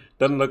there.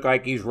 Doesn't look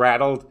like he's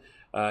rattled.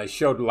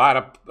 Showed a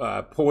lot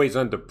of poise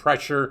under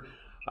pressure.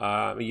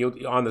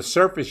 On the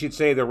surface, you'd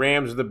say the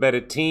Rams are the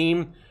better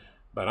team.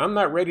 But I'm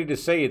not ready to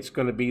say it's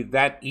going to be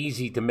that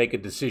easy to make a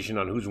decision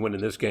on who's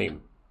winning this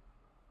game.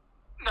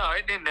 No,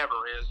 it never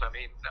is. I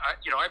mean,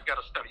 I've got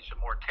to study some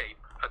more tape,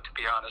 to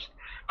be honest.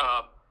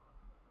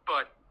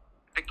 But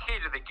the key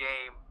to the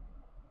game,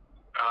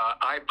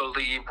 I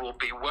believe, will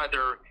be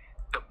whether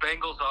the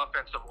Bengals'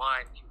 offensive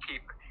line can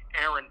keep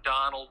Aaron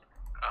Donald,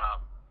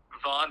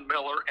 Von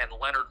Miller, and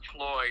Leonard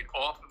Floyd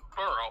off of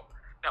Burrow.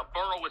 Now,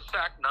 Burrow was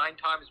sacked 9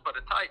 times by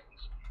the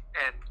Titans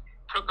and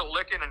took a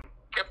licking and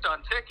kept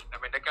on ticking. I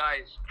mean, the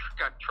guy's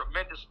got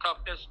tremendous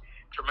toughness,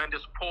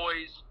 tremendous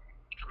poise,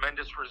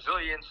 tremendous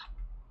resilience.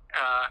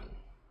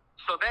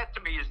 So that,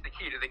 to me, is the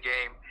key to the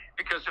game.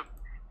 Because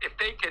if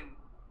they can,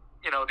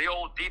 the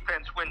old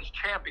defense wins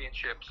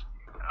championships.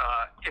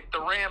 If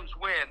the Rams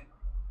win,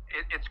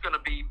 it's going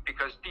to be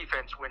because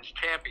defense wins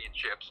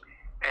championships.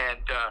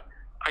 And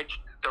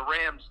the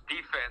Rams'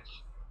 defense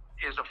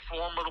is a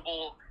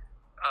formidable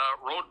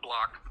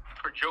roadblock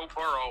for Joe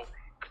Burrow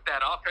if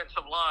that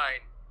offensive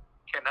line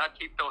cannot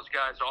keep those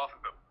guys off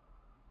of him.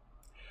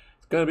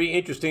 It's going to be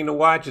interesting to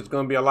watch. It's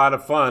going to be a lot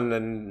of fun,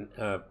 and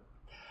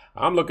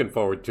I'm looking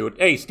forward to it.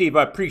 Hey, Steve,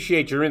 I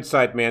appreciate your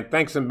insight, man.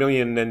 Thanks a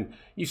million, and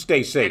you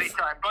stay safe.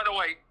 Anytime. By the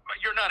way,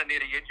 you're not an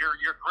idiot.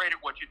 You're great at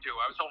what you do.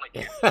 I was only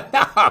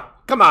kidding.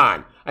 Come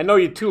on. I know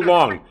you're too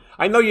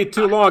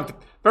long.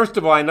 First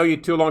of all, I know you're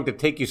too long to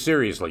take you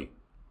seriously.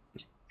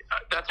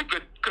 That's a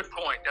good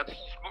point. That's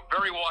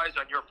very wise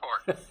on your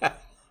part.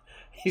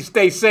 You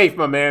stay safe,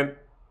 my man.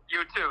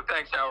 You too.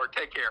 Thanks, Howard.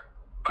 Take care.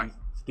 Bye.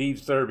 Steve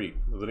Serby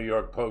of the New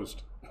York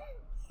Post.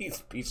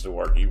 He's a piece of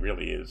work. He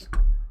really is.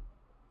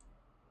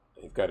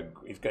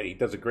 He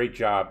does a great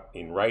job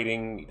in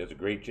writing.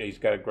 He's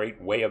got a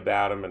great way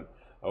about him, and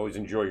I always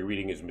enjoy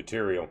reading his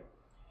material.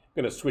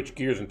 I'm going to switch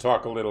gears and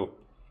talk a little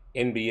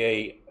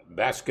NBA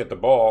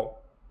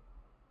basketball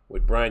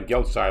with Brian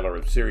Gelsiler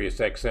of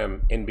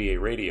SiriusXM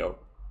NBA Radio.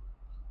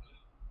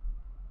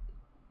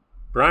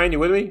 Brian, you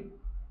with me?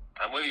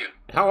 I'm with you.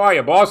 How are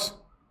you, boss?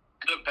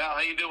 Good, pal. How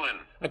you doing?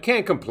 I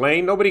can't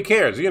complain. Nobody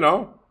cares,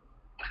 That's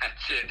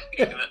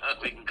it.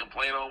 We can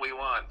complain all we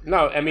want.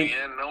 No, I mean,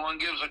 no one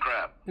gives a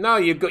crap. No,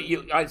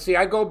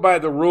 I go by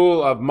the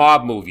rule of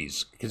mob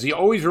movies because you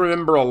always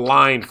remember a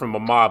line from a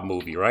mob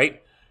movie,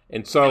 right?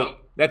 And so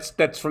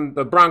that's from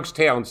The Bronx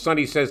Tale. And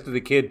Sonny says to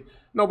the kid,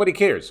 "Nobody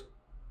cares."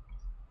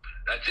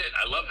 That's it.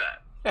 I love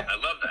that.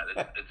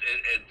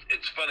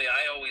 It's funny.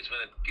 I always, when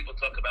people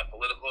talk about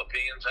political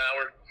opinions,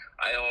 Howard,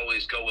 I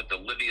always go with the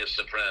Lydia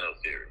Soprano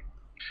theory.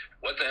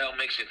 What the hell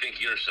makes you think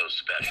you're so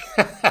special?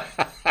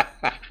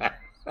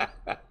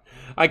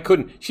 I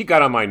couldn't. She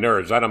got on my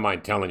nerves. I don't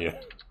mind telling you.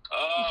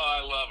 Oh,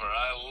 I love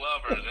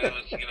her. It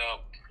was,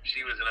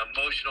 she was an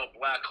emotional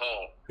black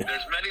hole.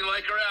 There's many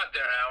like her out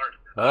there, Howard.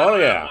 Oh,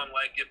 yeah. I don't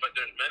like it, but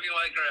there's many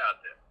like her out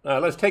there.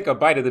 Let's take a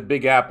bite of the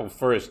Big Apple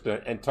first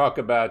and talk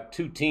about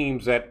 2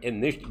 teams that in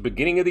this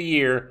beginning of the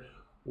year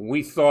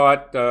we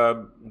thought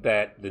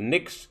that the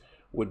Knicks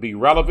would be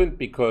relevant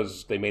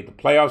because they made the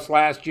playoffs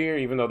last year,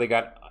 even though they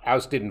got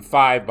ousted in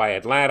 5 by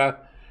Atlanta.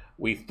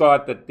 We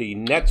thought that the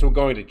Nets were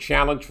going to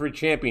challenge for a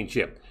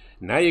championship.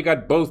 Now you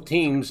got both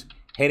teams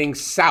heading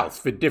south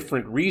for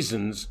different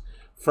reasons.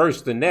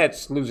 First, the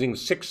Nets losing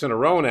 6 in a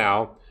row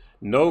now.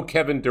 No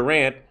Kevin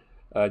Durant.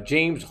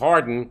 James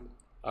Harden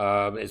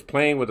is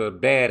playing with a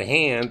bad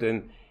hand,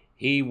 and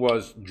he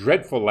was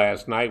dreadful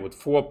last night with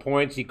 4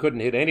 points. He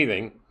couldn't hit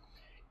anything.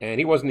 And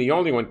he wasn't the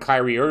only one.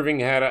 Kyrie Irving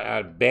had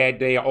a bad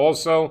day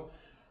also.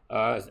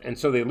 And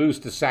so they lose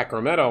to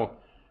Sacramento.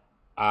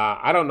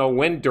 I don't know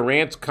when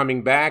Durant's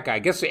coming back. I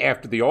guess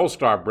after the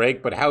All-Star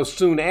break, but how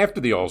soon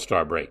after the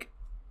All-Star break?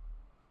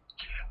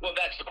 Well,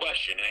 that's the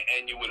question,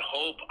 and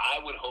I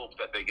would hope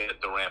that they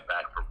get Durant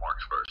back for March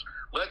 1st.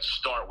 Let's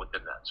start with the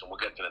Nets, and we'll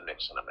get to the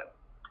Knicks in a minute.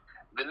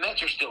 The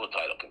Nets are still a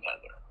title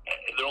contender.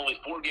 They're only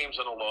 4 games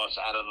in a loss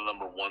out of the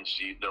number 1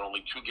 seed. They're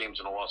only 2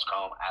 games in a loss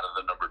column out of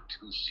the number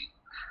 2 seed.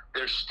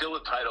 They're still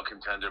a title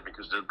contender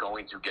because they're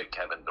going to get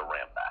Kevin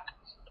Durant back.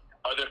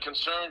 Are there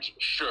concerns?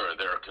 Sure,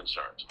 there are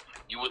concerns.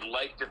 You would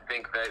like to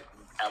think that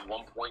at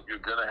one point you're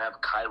going to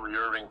have Kyrie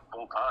Irving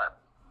full-time.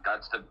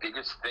 That's the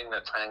biggest thing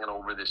that's hanging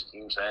over this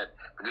team's head,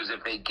 because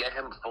if they get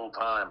him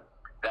full-time,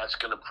 that's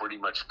going to pretty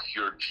much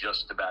cure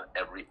just about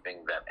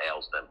everything that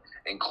ails them,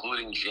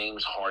 including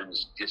James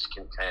Harden's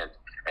discontent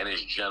and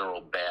his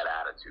general bad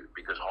attitude,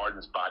 because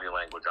Harden's body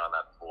language on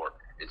that floor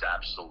is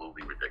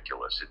absolutely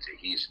ridiculous.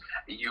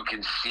 You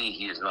can see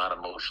he is not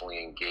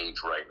emotionally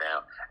engaged right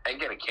now. And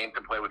again, he came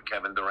to play with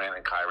Kevin Durant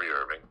and Kyrie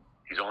Irving.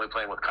 He's only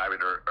playing with Kyrie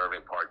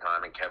Irving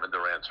part-time, and Kevin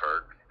Durant's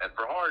hurt. And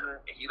for Harden,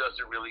 he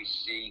doesn't really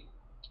see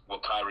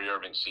what Kyrie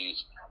Irving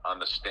sees on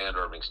the stand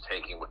Irving's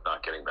taking with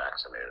not getting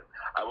vaccinated.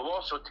 I will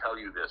also tell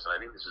you this, and I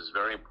think this is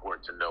very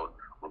important to note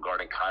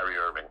regarding Kyrie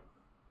Irving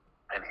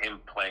and him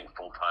playing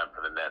full-time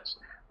for the Nets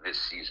this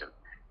season.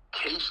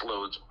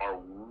 Caseloads are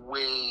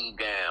way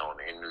down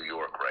in New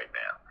York right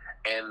now.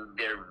 And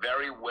there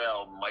very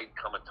well might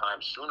come a time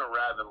sooner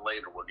rather than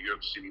later where New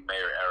York City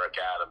Mayor Eric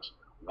Adams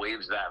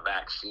waives that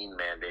vaccine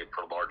mandate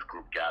for large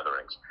group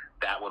gatherings.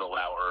 That would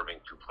allow Irving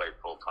to play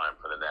full-time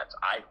for the Nets.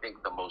 I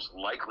think the most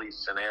likely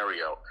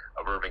scenario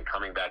of Irving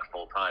coming back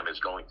full-time is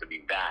going to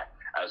be that,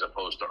 as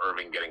opposed to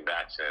Irving getting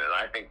vaccinated. And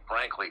I think,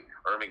 frankly,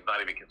 Irving's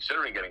not even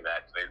considering getting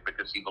vaccinated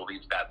because he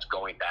believes that's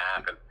going to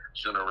happen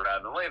sooner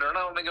rather than later. And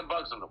I don't think it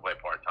bugs him to play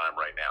part-time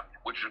right now,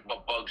 which is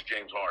what bugs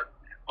James Harden.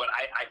 But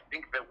I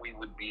think that we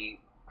would be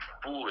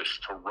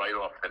foolish to write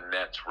off the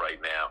Nets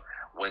right now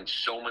when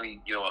so many,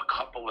 a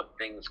couple of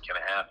things can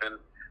happen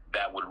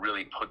that would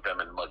really put them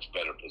in much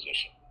better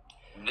position.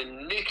 The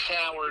Knicks,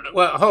 Howard.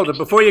 Well, hold it.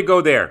 Before you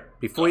go there,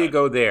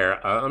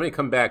 let me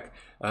come back.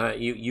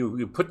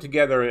 You put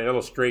together an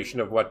illustration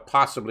of what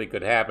possibly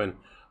could happen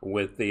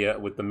with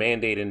the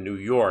mandate in New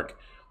York,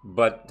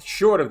 but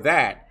short of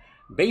that,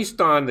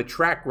 based on the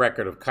track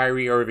record of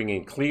Kyrie Irving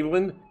in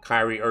Cleveland,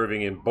 Kyrie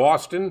Irving in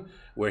Boston,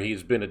 where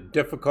he's been a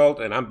difficult,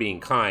 and I'm being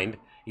kind,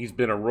 he's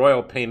been a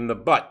royal pain in the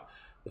butt.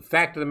 The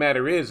fact of the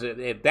matter is,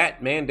 if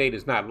that mandate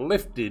is not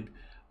lifted,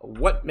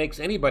 what makes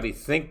anybody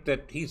think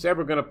that he's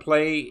ever going to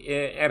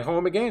play at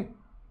home again?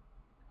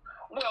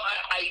 Well,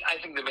 I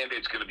think the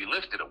mandate's going to be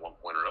lifted at one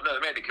point or another.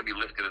 The mandate can be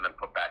lifted and then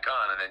put back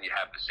on, and then you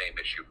have the same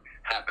issue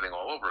happening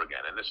all over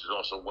again. And this is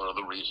also one of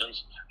the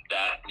reasons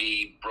that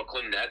the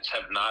Brooklyn Nets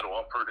have not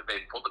offered,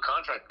 they pulled the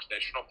contract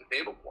extension off the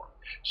table for him.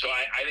 So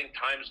I think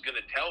time's going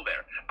to tell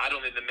there. I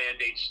don't think the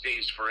mandate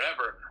stays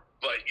forever,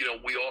 but,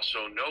 we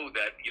also know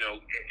that,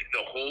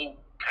 the whole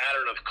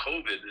pattern of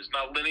COVID is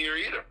not linear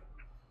either.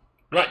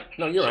 Right.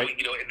 No, you're right.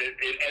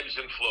 It ebbs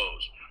and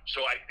flows.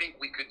 So I think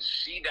we could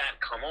see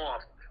that come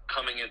off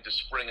coming into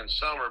spring and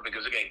summer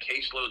because, again,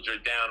 caseloads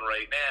are down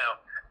right now.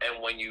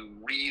 And when you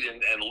read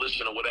and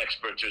listen to what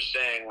experts are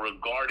saying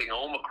regarding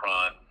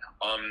Omicron,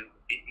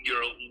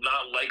 you're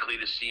not likely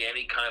to see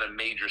any kind of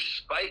major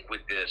spike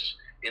with this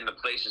in the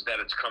places that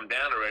it's come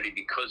down already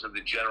because of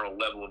the general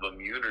level of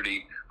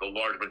immunity the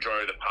large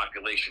majority of the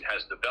population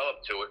has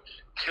developed to it,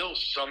 till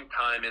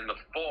sometime in the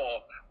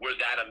fall where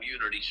that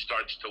immunity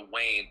starts to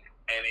wane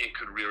and it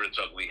could rear its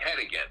ugly head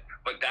again.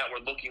 But that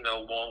we're looking a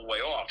long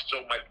way off.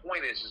 So my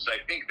point is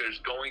I think there's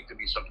going to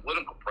be some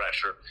political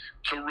pressure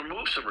to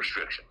remove some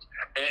restrictions.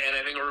 And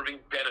I think Irving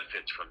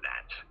benefits from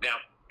that. Now,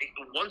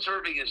 once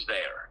Irving is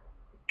there,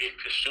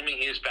 assuming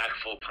he is back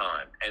full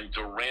time and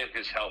Durant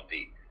is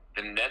healthy,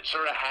 the Nets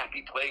are a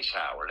happy place,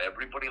 Howard.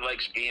 Everybody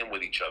likes being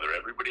with each other.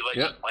 Everybody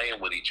likes playing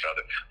with each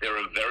other.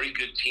 They're a very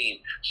good team.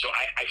 So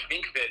I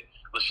think that,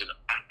 listen,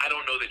 I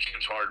don't know that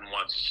James Harden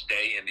wants to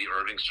stay in the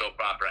Irving soap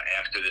opera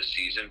after this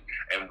season.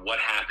 And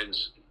what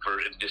happens for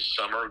this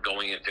summer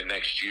going into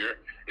next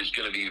year is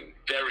going to be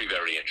very,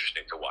 very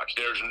interesting to watch.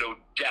 There's no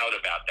doubt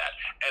about that.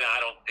 And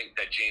I don't think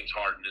that James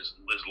Harden is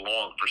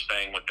long for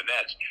staying with the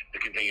Nets to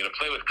continue to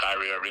play with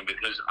Kyrie Irving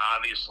because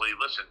obviously,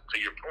 listen,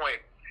 to your point,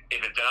 if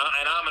it's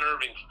and I'm an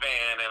Irving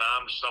fan, and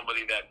I'm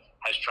somebody that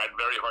has tried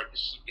very hard to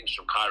see things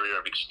from Kyrie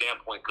Irving's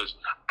standpoint because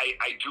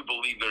I do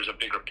believe there's a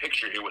bigger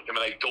picture here with him,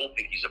 and I don't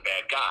think he's a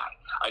bad guy.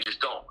 I just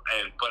don't.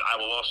 But I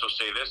will also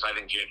say this: I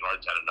think James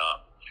Harden's had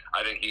enough. I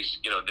think he's,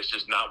 this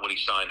is not what he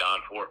signed on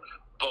for.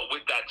 But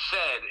with that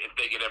said, if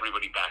they get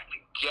everybody back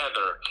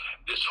together,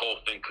 this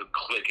whole thing could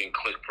click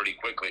pretty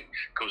quickly.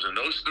 Because when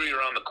those three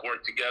are on the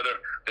court together,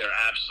 they're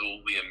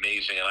absolutely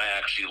amazing, and I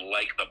actually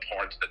like the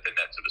parts that the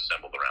Nets have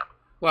assembled around them.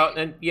 Well,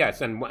 and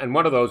yes, and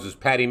one of those is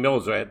Patty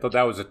Mills. I thought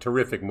that was a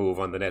terrific move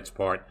on the Nets'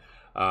 part.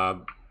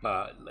 And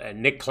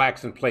Nick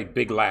Claxton played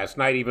big last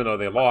night, even though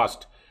they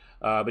lost.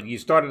 But you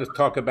started to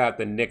talk about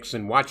the Knicks,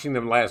 and watching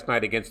them last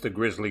night against the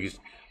Grizzlies,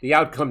 the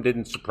outcome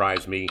didn't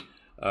surprise me.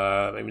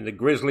 The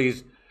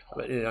Grizzlies,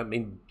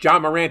 Ja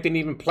Morant didn't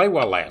even play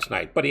well last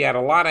night, but he had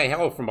a lot of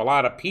help from a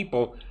lot of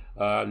people,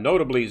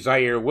 notably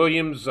Zaire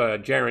Williams,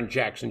 Jaren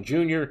Jackson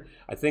Jr.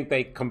 I think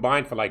they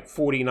combined for like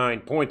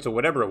 49 points or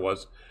whatever it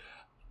was.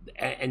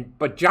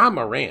 But Ja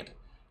Morant,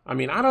 I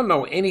don't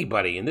know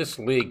anybody in this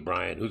league,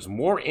 Brian, who's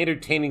more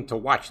entertaining to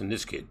watch than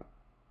this kid.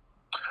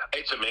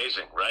 It's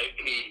amazing, right?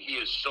 He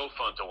is so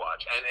fun to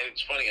watch. And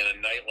it's funny, on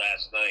a night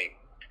last night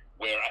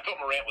where I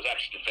thought Morant was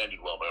actually defended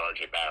well by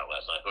R.J. Barrett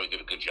last night. I thought he did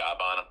a good job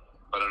on him.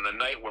 But on a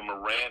night where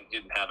Morant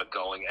didn't have it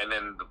going, and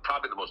then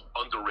probably the most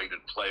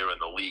underrated player in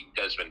the league,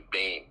 Desmond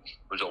Bane,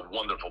 who's a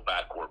wonderful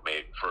backcourt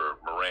mate for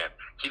Morant,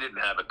 he didn't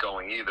have it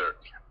going either.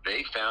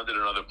 They found it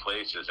in other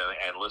places,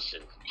 and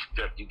listen,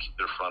 you give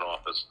their front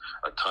office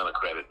a ton of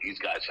credit. These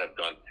guys have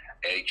done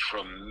a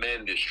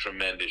tremendous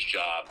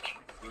job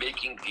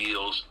making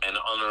deals and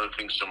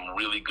unearthing some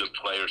really good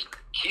players.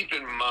 Keep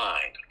in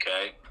mind,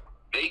 okay,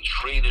 they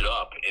traded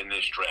up in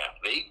this draft.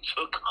 They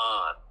took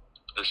on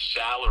the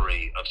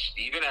salary of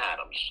Steven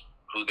Adams,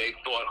 who they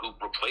thought who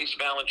replaced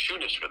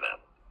Valanciunas for them.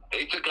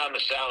 They took on the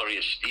salary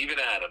of Steven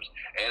Adams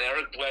and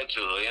Eric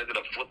Bledsoe, who they ended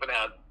up flipping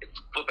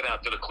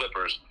out to the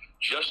Clippers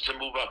just to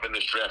move up in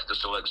this draft to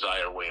select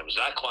Zaire Williams.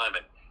 Zach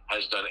Kleiman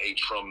has done a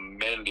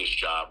tremendous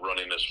job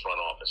running this front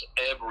office.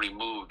 Every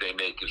move they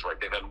make is right.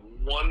 They've had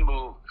one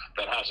move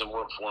that hasn't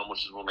worked for them,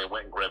 which is when they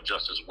went and grabbed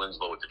Justice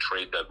Winslow at the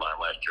trade deadline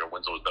last year.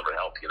 Winslow was never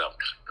healthy enough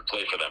to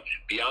play for them.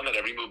 Beyond that,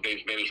 every move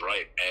they've made is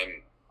right.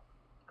 And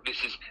this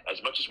is,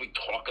 as much as we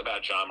talk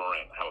about John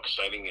Morant, how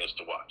exciting he is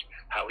to watch,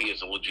 how he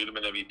is a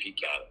legitimate MVP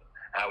candidate,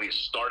 how he's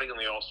starting in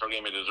the All-Star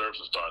game, he deserves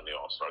to start in the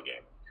All-Star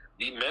game.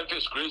 The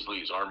Memphis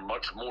Grizzlies are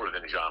much more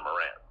than John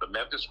Morant. The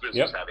Memphis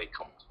Grizzlies have a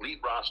complete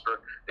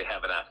roster. They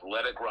have an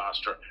athletic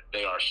roster.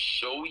 They are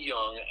so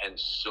young and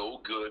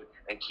so good.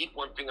 And keep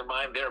one thing in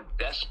mind, their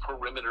best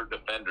perimeter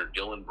defender,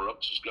 Dylan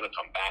Brooks, is going to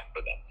come back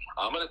for them.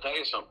 I'm going to tell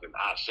you something.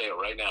 I'll say it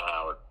right now,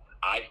 Howard.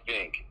 I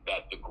think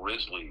that the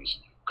Grizzlies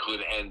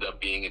could end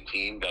up being a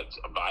team that's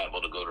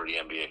viable to go to the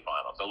NBA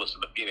Finals. Now,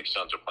 listen, the Phoenix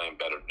Suns are playing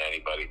better than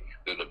anybody.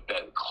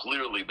 They're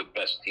clearly the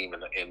best team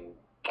in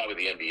probably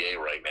the NBA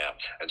right now,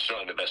 and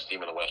certainly the best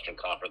team in the Western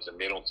Conference, and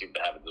they don't seem to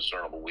have a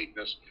discernible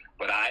weakness.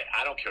 But I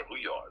don't care who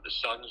you are, the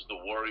Suns, the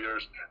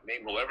Warriors,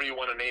 name whoever you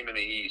want to name in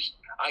the East.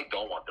 I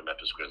don't want the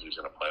Memphis Grizzlies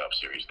in a playoff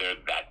series. They're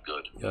that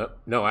good.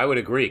 No, I would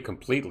agree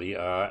completely.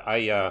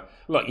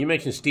 Look, you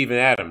mentioned Steven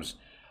Adams.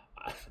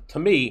 To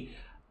me,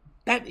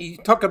 that you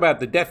talk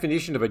about the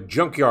definition of a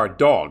junkyard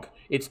dog.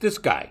 It's this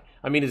guy.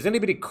 I mean, has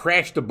anybody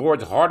crashed the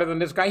boards harder than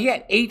this guy? He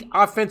had 8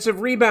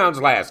 offensive rebounds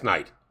last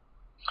night.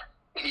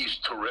 He's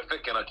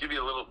terrific, and I'll give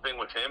you a little thing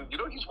with him. You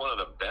know, he's one of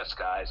the best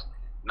guys,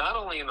 not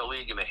only in the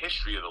league, in the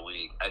history of the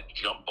league, at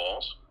jump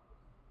balls.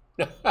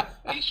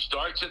 He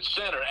starts at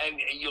center, and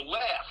you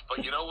laugh,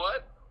 but you know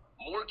what?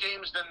 More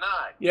games than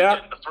not. Yeah.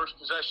 You get the first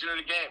possession of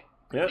the game.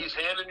 Yeah. He's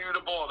handing you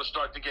the ball to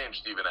start the game,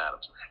 Steven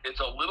Adams. It's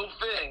a little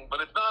thing, but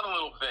it's not a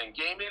little thing.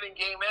 Game in and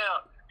game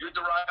out, you're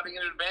deriving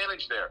an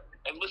advantage there.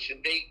 And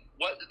listen,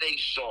 what they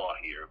saw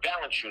here,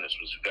 Valanciunas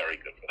was very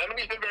good for them. I mean,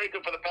 he's been very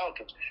good for the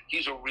Pelicans.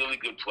 He's a really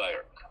good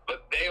player.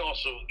 But they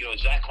also,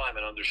 Zach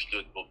Kleiman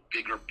understood the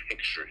bigger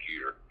picture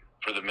here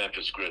for the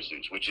Memphis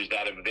Grizzlies, which is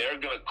that if they're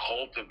going to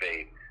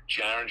cultivate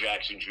Jaren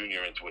Jackson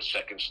Jr. into a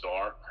second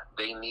star,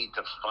 they need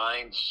to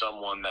find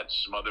someone that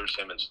smothers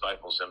him and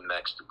stifles him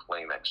to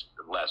play next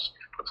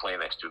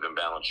to than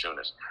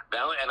Valanciunas.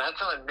 And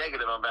that's not a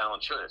negative on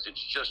Valanciunas.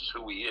 It's just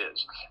who he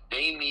is.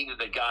 They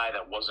needed a guy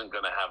that wasn't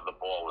going to have the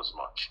ball as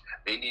much.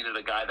 They needed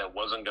a guy that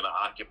wasn't going to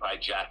occupy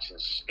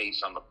Jackson's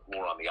space on the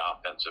floor on the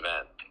offensive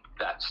end.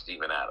 That's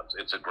Steven Adams.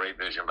 It's a great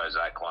vision by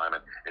Zach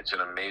Kleiman. It's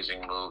an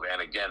amazing move.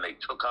 And again, they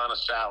took on a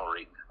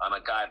salary on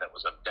a guy that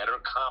was a better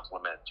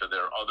complement to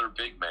their other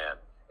big man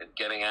in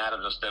getting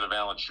Adams instead of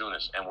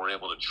Valanciunas, and were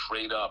able to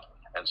trade up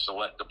and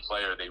select the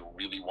player they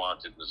really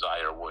wanted,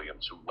 Zaire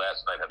Williams, who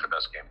last night had the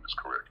best game of his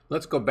career.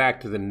 Let's go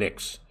back to the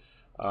Knicks.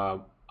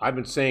 I've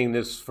been saying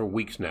this for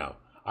weeks now.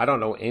 I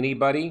don't know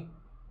anybody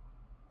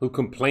who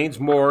complains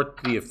more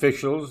to the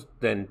officials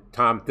than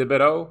Tom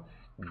Thibodeau,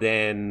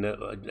 than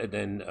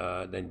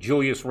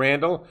Julius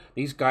Randle.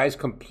 These guys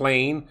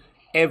complain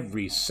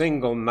every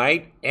single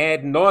night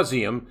ad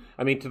nauseum.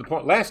 I mean, to the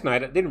point, last night,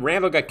 didn't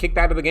Randle got kicked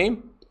out of the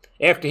game?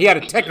 After he had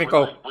a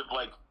technical... With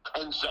like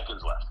 10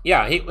 seconds left.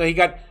 Yeah, he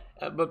got...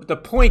 but the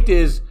point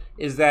is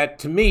that,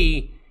 to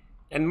me,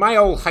 and my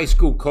old high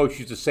school coach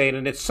used to say it,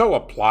 and it so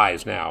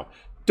applies now,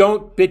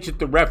 don't bitch at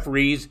the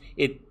referees.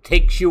 It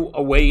takes you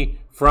away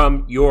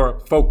from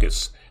your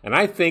focus. And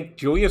I think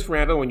Julius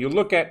Randle, when you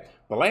look at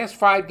the last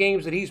 5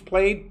 games that he's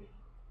played,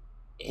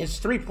 his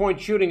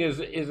three-point shooting is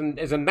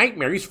a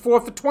nightmare. He's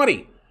 4 for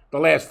 20 the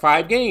last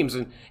 5 games,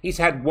 and he's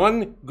had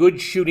one good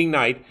shooting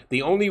night,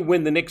 the only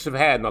win the Knicks have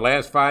had in the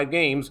last 5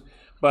 games.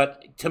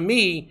 But to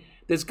me,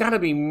 there's got to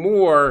be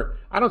more.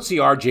 I don't see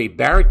R.J.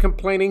 Barrett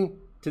complaining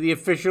to the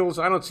officials.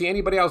 I don't see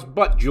anybody else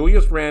but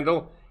Julius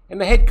Randle and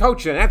the head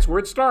coach, and that's where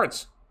it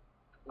starts.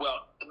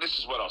 Well, this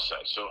is what I'll say.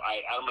 So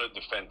I'm going to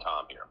defend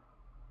Tom here.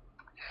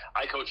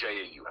 I coach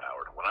AAU,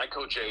 Howard. When I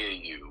coach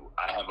AAU,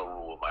 I have a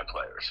rule with my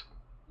players.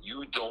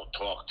 You don't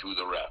talk to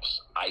the refs.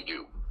 I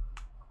do.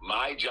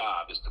 My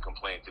job is to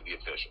complain to the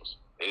officials.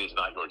 It is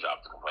not your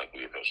job to complain to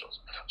the officials.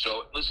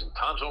 So, listen,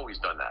 Tom's always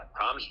done that.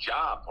 Tom's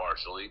job,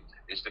 partially,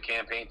 is to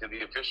campaign to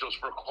the officials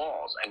for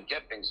calls and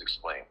get things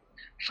explained.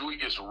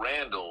 Julius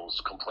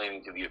Randle's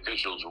complaining to the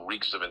officials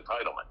reeks of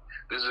entitlement.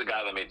 This is a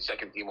guy that made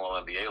second-team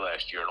All-NBA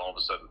last year and all of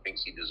a sudden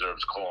thinks he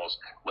deserves calls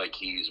like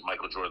he's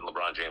Michael Jordan,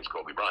 LeBron James,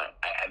 Kobe Bryant.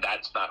 And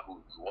that's not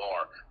who you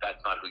are.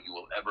 That's not who you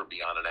will ever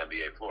be on an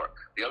NBA floor.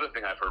 The other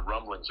thing I've heard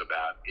rumblings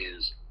about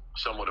is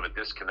somewhat of a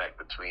disconnect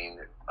between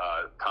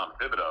Tom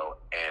Thibodeau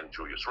and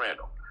Julius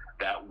Randle.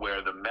 That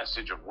where the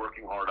message of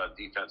working hard on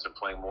defense and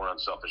playing more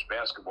unselfish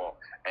basketball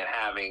and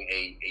having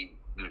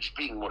just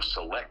being more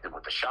selective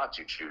with the shots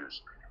you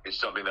choose is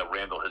something that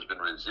Randle has been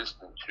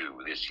resistant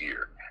to this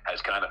year.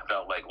 Has kind of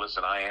felt like,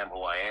 listen, I am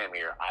who I am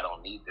here. I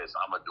don't need this.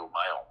 I'm going to do it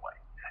my own way.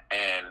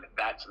 And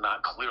that's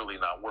clearly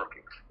not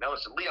working. Now,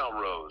 listen,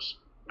 Leon Rose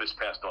this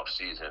past off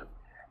season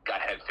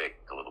got head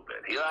faked a little bit.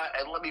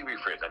 And let me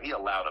rephrase that. He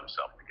allowed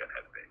himself to get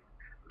head faked.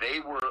 They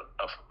were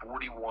a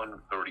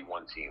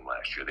 41-31 team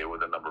last year. They were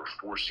the number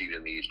 4 seed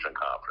in the Eastern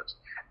Conference.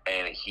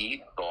 And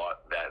he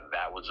thought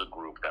that was a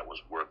group that was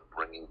worth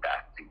bringing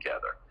back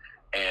together.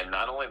 And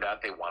not only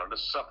that, they wanted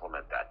to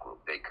supplement that group.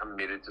 They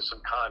committed to some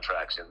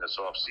contracts in this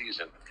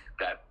offseason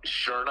that,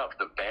 sure enough,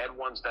 the bad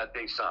ones that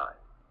they signed,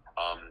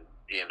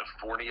 in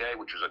Fournier,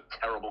 which was a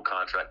terrible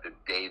contract the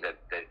day that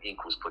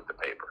ink was put to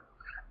paper.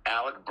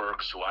 Alec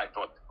Burks, who I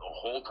thought the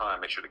whole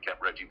time they should have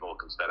kept Reggie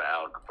Bullock instead of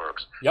Alec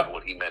Burks, and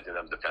what he meant to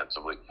them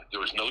defensively. There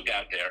was no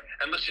doubt there.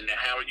 And listen,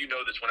 Howard, you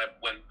know this,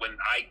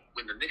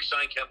 when the Knicks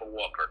signed Kemba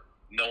Walker,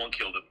 no one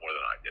killed it more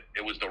than I did.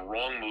 It was the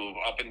wrong move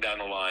up and down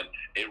the line.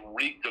 It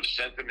reeked of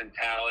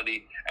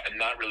sentimentality and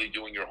not really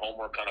doing your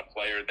homework on a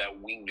player that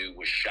we knew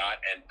was shot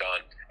and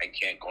done and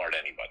can't guard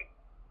anybody.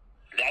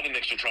 Now the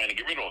Knicks are trying to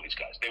get rid of all these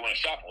guys. They want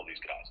to shop all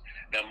these guys.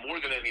 Now, more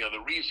than any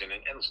other reason,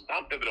 and listen,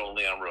 Tom Thibodeau and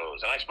Leon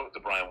Rose, and I spoke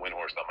to Brian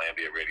Windhorst on my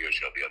NBA radio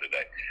show the other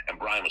day, and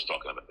Brian was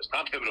talking about this.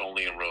 Tom Thibodeau and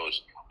Leon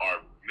Rose are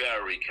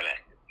very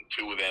connected. The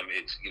two of them,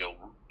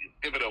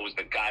 Thibodeau was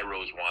the guy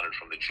Rose wanted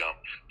from the jump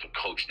to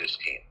coach this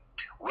team.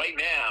 Right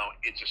now,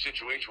 it's a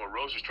situation where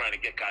Rose is trying to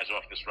get guys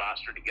off this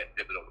roster to get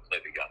Thibodeau to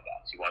play the young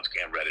guys. He wants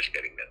Cam Reddish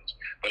getting minutes.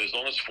 But as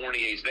long as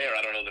Fournier's there,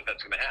 I don't know that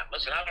that's going to happen.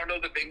 Listen, I don't know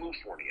that they move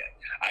Fournier.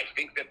 I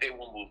think that they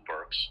will move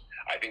Burks.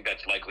 I think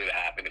that's likely to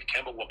happen. If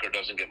Kemba Walker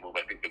doesn't get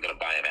moved, I think they're going to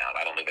buy him out.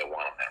 I don't think they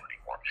want him there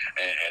anymore.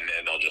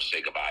 And they'll just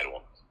say goodbye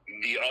to him.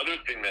 The other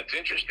thing that's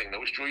interesting,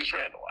 though, is Julius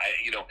Randle.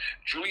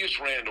 Julius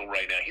Randle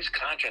right now, his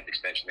contract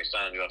extension they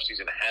signed in the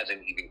offseason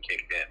hasn't even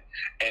kicked in.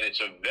 And it's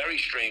a very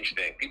strange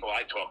thing. People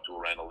I talk to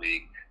around the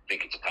league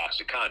think it's a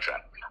toxic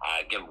contract.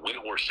 Again,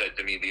 Windhorst said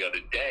to me the other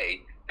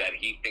day that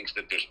he thinks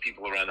that there's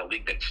people around the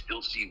league that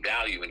still see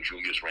value in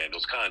Julius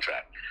Randle's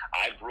contract.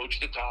 I broached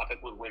the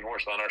topic with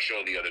Windhorst on our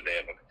show the other day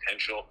of a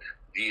potential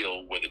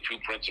deal where the two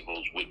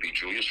principals would be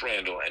Julius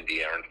Randle and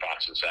De'Aaron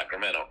Fox in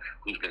Sacramento,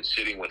 who's been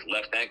sitting with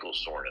left ankle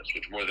soreness,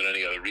 which more than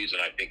any other reason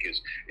I think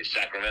is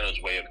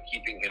Sacramento's way of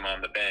keeping him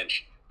on the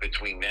bench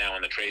between now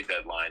and the trade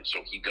deadline so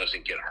he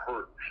doesn't get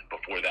hurt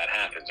before that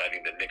happens. I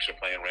think the Knicks are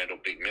playing Randle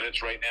big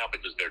minutes right now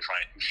because they're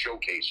trying to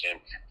showcase him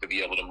to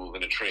be able to move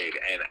in a trade.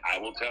 And I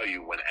will tell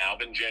you, when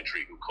Alvin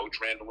Gentry, who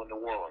coached Randle in New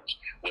Orleans,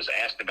 was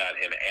asked about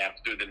him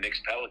after the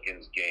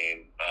Knicks-Pelicans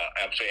game,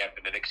 after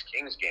the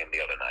Knicks-Kings game the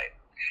other night,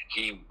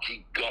 he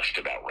gushed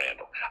about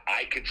Randle.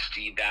 I could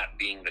see that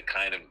being the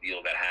kind of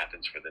deal that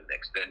happens for the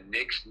Knicks. The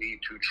Knicks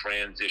need to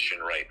transition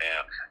right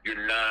now. You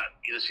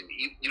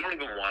don't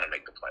even want to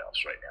make the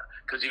playoffs right now.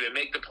 Because if you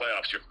make the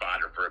playoffs, you're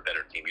fodder for a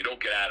better team. You don't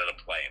get out of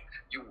the play-in.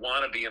 You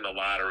want to be in the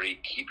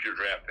lottery, keep your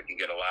draft pick and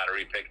get a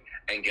lottery pick,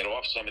 and get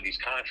off some of these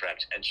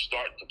contracts and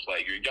start to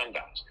play your young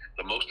guys.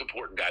 The most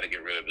important guy to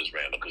get rid of is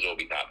Randle because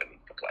Obi Toppin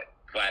needs to play.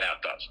 Flat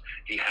out does.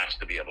 He has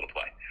to be able to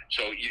play.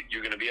 So you're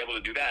going to be able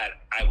to do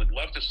that. I would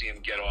love to see him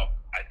get off.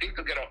 I think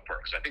they'll get off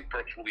Burks. I think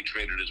Burks will be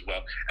traded as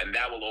well, and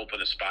that will open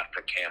a spot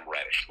for Cam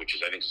Reddish, which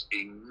is, I think,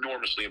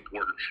 enormously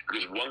important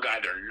because one guy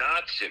they're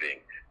not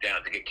sitting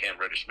down to get Cam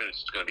Reddish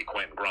minutes is going to be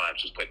Quentin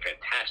Grimes, who's played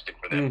fantastic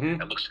for them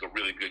and looks like a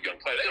really good young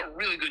player. They have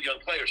really good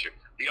young players here.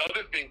 The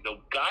other thing, the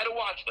guy to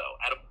watch, though,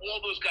 out of all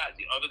those guys,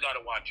 the other guy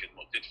to watch is the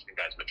most interesting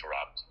guy is Mitchell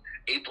Robinson.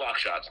 8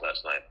 block shots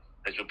last night.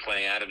 Has been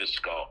playing out of his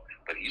skull,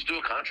 but he's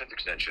doing a contract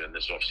extension in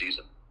this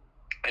offseason.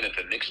 And if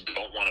the Knicks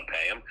don't want to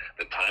pay him,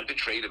 the time to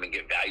trade him and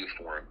get value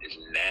for him is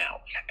now.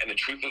 And the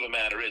truth of the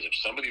matter is, if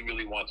somebody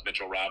really wants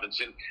Mitchell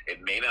Robinson,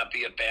 it may not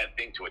be a bad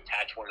thing to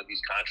attach one of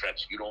these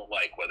contracts you don't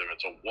like, whether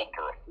it's a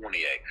Walker, a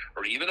Fournier,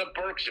 or even a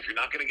Burks, if you're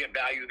not going to get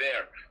value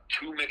there,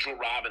 to Mitchell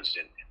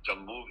Robinson to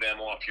move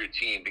them off your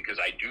team. Because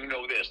I do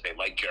know this, they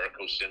like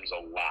Jericho Sims a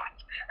lot.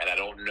 And I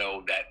don't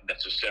know that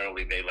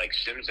necessarily they like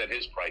Sims at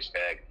his price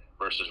tag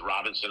versus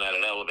Robinson at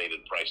an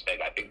elevated price tag.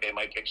 I think they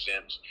might pick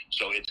Sims.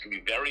 So it's going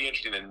to be very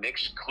interesting.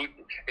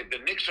 If the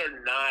Knicks are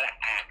not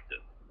active,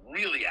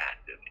 really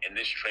active in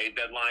this trade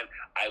deadline,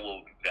 I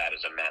will view that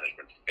as a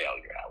management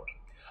failure, Howard.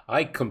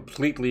 I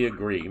completely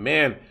agree.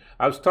 Man,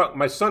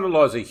 my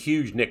son-in-law is a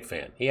huge Knicks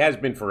fan. He has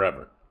been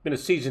forever. Been a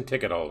season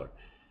ticket holder.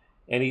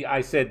 And I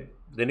said,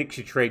 the Knicks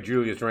should trade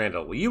Julius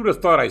Randle. Well, you would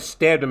have thought I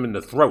stabbed him in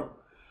the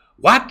throat.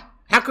 What?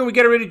 how can we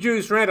get rid of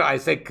Julius Randle? I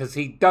said, because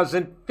he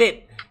doesn't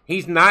fit.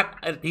 He's not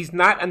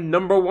a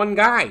number one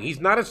guy. He's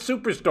not a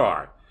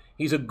superstar.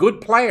 He's a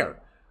good player.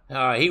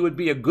 He would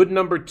be a good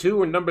number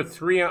 2 or number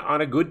 3 on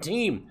a good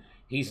team.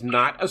 He's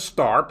not a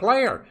star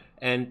player.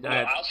 And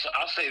I'll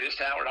say this,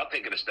 Howard. I'll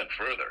take it a step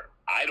further.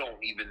 I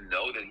don't even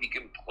know that he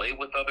can play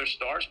with other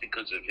stars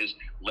because of his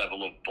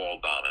level of ball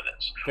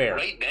dominance. Fair.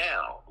 Right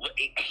now,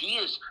 he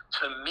is,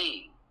 to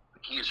me,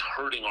 he is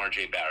hurting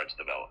R.J. Barrett's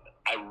development.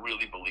 I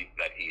really believe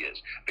that he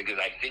is, because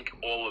I think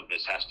all of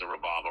this has to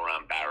revolve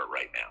around Barrett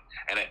right now.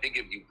 And I think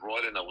if you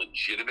brought in a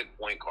legitimate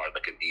point guard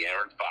like a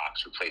De'Aaron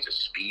Fox, who plays a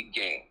speed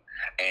game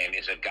and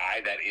is a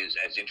guy that is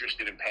as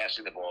interested in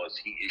passing the ball as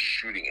he is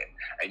shooting it,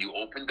 and you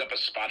opened up a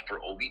spot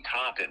for Obi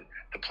Toppin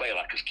to play a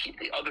lot, because keep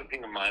the other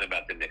thing in mind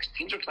about the Knicks.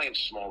 Teams are playing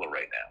smaller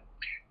right now.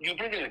 You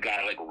bring in a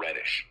guy like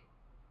Reddish,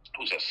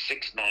 who's a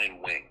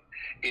 6'9" wing.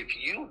 If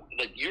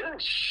you're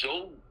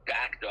so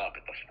backed up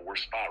at the 4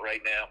 spot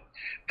right now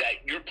that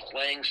you're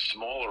playing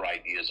smaller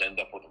ideas, end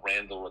up with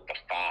Randall at the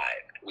 5,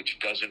 which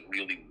doesn't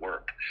really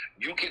work.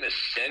 You can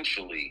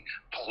essentially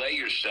play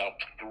yourself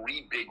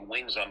 3 big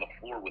wings on the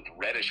floor with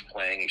Reddish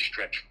playing a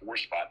stretch 4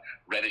 spot,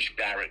 Reddish,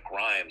 Barrett,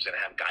 Grimes, and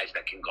have guys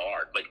that can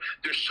guard. Like,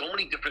 there's so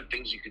many different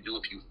things you can do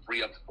if you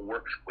free up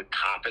 4 with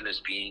Toppin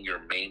as being your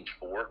main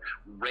 4.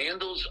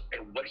 Randall's,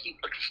 and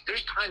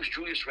there's times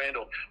Julius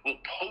Randle will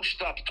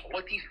post up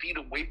 20 feet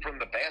away from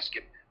the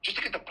basket just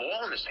to get the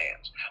ball in his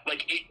hands.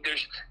 Like,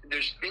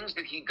 there's things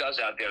that he does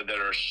out there that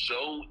are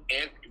so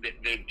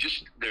they're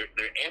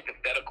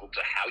antithetical to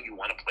how you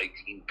want to play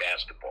team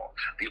basketball.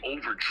 The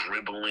over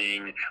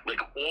dribbling, like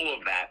all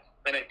of that.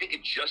 And I think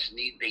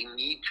they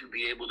need to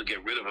be able to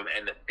get rid of him.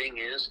 And the thing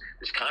is,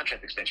 this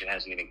contract extension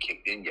hasn't even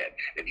kicked in yet.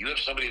 If you have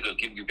somebody that'll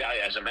give you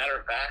value, as a matter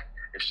of fact,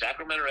 if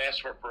Sacramento asks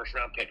for a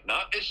first-round pick,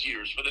 not this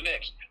year's for the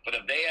Knicks, but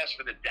if they ask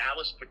for the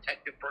Dallas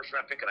protected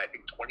first-round pick, and I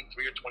think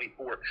 23 or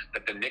 24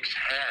 that the Knicks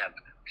have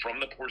from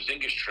the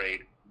Porzingis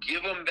trade,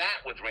 give them that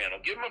with Randall.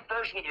 Give them a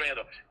first with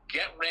Randall.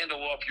 Get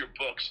Randall off your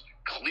books.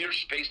 Clear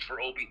space for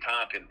Obi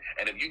Toppin.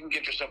 And if you can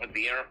get yourself a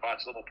De'Aaron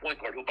Fox level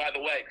point guard, who, by the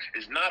way,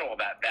 is not all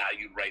that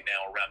valued right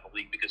now around the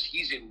league because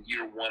he's in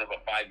year 1 of a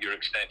 5-year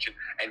extension,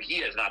 and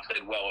he has not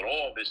played well at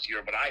all this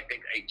year. But I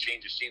think a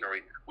change of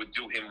scenery would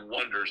do him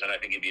wonders, and I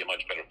think he'd be a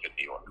much better fit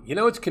in New York. You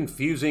know, it's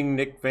confusing,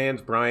 Knicks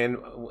fans, Brian,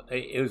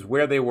 is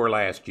where they were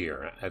last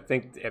year. I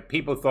think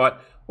people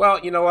thought,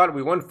 well, you know what,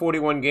 we won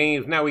 41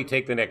 games, now we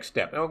take the next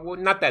step. Well,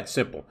 not that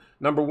simple.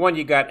 Number one,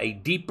 you got a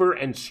deeper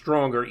and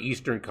stronger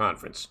Eastern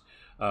Conference.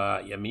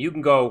 I mean, you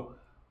can go,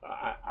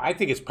 I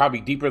think it's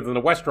probably deeper than the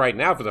West right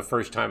now for the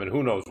first time, and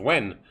who knows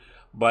when.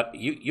 But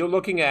you're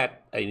looking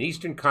at an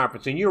Eastern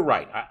Conference, and you're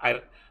right.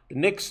 The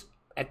Knicks,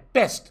 at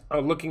best,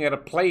 are looking at a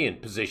play-in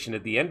position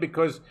at the end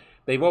because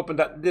they've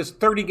opened up. There's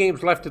 30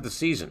 games left of the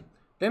season.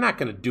 They're not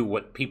going to do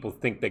what people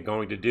think they're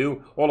going to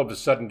do, all of a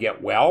sudden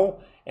get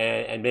well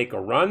and make a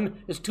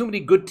run. There's too many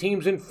good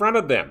teams in front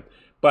of them.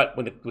 But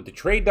with the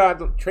trade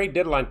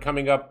deadline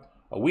coming up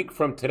a week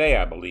from today,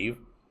 I believe,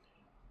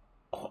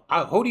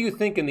 who do you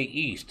think in the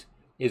East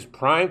is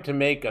primed to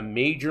make a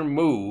major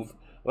move?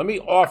 Let me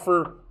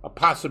offer a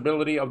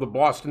possibility of the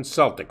Boston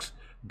Celtics.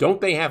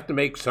 Don't they have to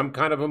make some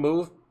kind of a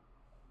move?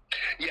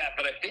 Yeah,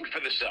 but I think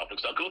for the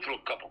Celtics, I'll go through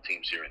a couple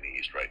teams here in the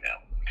East right now.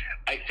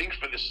 I think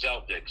for the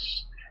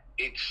Celtics,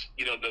 it's,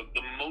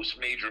 the most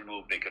major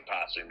move they could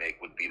possibly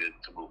make would be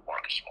to move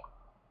Marcus Smart.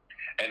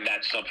 And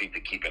that's something to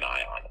keep an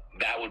eye on.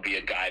 That would be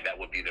a guy that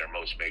would be their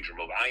most major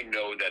move. I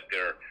know that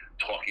they're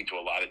talking to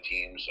a lot of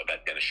teams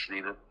about Dennis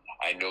Schroeder.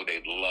 I know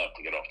they'd love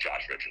to get off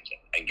Josh Richardson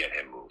and get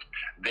him moved.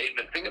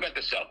 The thing about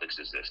the Celtics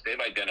is this. They've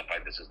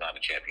identified this as not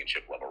a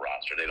championship-level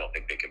roster. They don't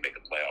think they can make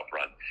a playoff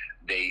run.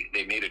 They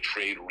made a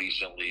trade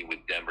recently with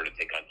Denver to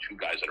take on 2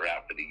 guys that are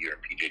out for the year,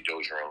 P.J.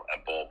 Dozier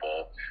and Bol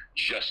Bol,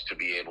 just to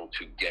be able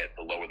to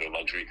lower their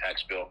luxury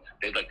tax bill.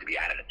 They'd like to be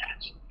out of the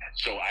tax.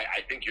 So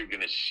I think you're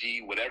going to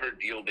see whatever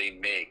deal they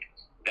make,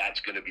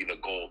 that's going to be the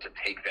goal, to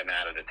take them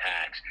out of the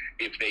tax.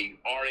 If they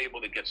are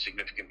able to get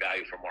significant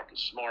value from Marcus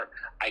Smart,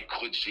 I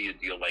could see a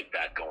deal like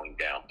that going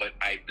down. But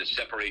the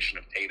separation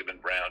of Tatum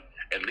and Brown,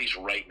 at least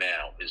right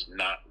now, is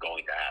not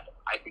going to happen.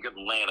 I think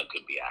Atlanta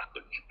could be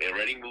active. They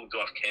already moved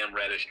off Cam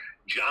Reddish.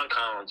 John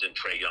Collins and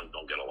Trae Young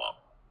don't get along.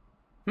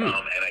 And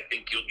I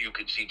think you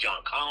could see John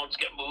Collins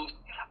get moved.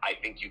 I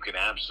think you can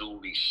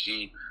absolutely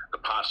see the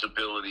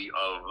possibility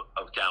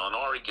of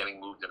Gallinari getting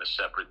moved in a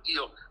separate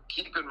deal.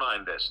 Keep in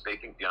mind this. They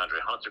think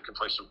DeAndre Hunter can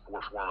play some floor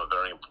for him, a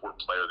very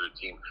important player of their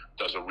team,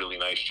 does a really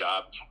nice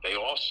job. They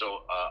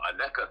also,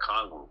 Aneka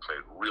Kongwu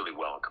played really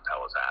well in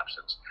Capella's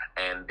absence.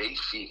 And they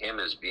see him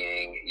as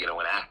being,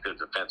 an active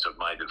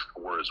defensive-minded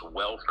 4 as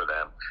well for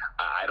them.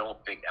 I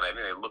don't think, and I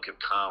think they look at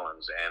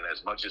Collins, and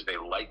as much as they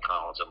like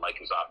Collins and like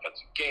his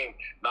offensive game,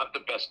 not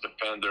the best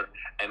defender.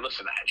 And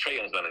listen, Trae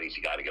Young's not an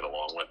easy guy to get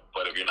along with,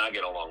 but if you're not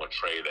getting along with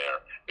Trae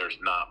there's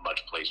not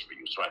much place for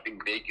you. So I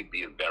think they could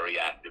be a very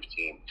active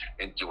team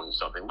in doing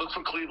something. Look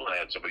for Cleveland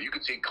and somebody. You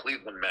could see a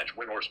Cleveland match.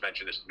 Windhorse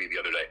mentioned this to me the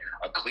other day.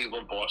 A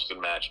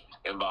Cleveland-Boston match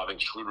involving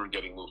Schroeder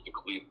getting moved to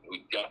Cleveland, who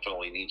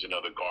definitely needs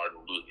another guard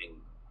in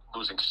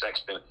losing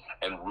Sexton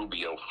and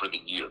Rubio for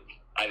the year.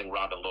 I think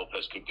Robin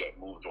Lopez could get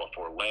moved off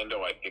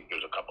Orlando. I think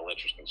there's a couple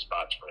interesting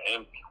spots for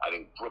him. I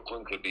think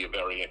Brooklyn could be a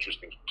very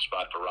interesting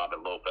spot for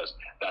Robin Lopez.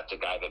 That's a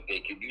guy that they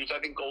could use. I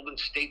think Golden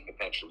State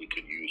potentially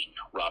could use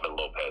Robin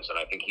Lopez, and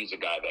I think he's a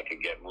guy that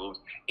could get moved.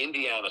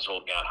 Indiana's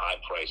holding out high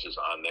prices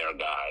on their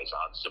guys,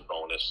 on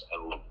Sabonis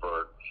and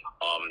LeVert.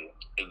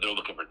 They're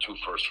looking for 2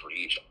 firsts for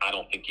each. I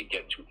don't think you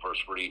get 2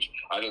 firsts for each.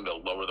 I think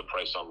they'll lower the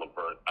price on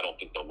LeVert. I don't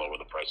think they'll lower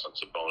the price on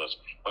Sabonis.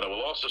 But I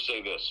will also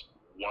say this.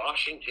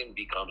 Washington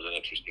becomes an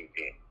interesting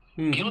team.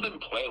 Mm-hmm. Beal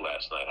didn't play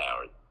last night,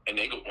 Howard, and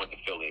they went to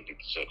Philly and beat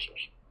the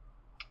Sixers.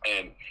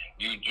 And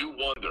you do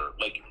wonder,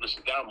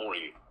 listen, Daryl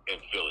Morey in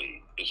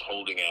Philly is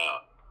holding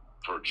out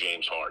for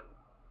James Harden.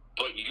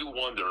 But you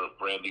wonder if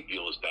Bradley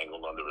Beal is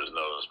dangling under his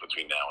nose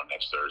between now and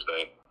next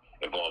Thursday,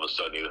 if all of a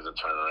sudden he doesn't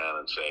turn around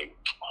and say,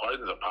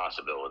 Harden's a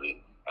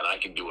possibility, and I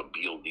can do a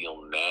Beal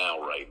deal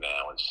right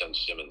now, and send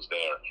Simmons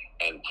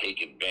there and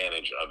take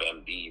advantage of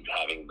Embiid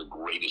having the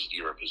greatest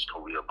year of his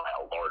career by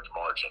a large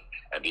margin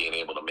and being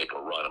able to make a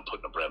run and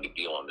putting a Bradley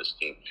Beal on this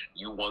team.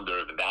 You wonder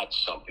if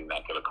that's something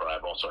that could occur.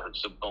 I've also heard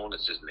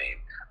Sabonis' name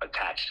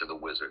attached to the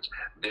Wizards.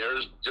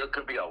 There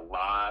could be a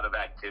lot of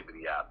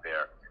activity out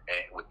there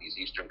with these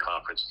Eastern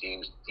Conference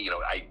teams. You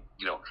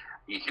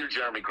hear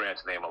Jeremy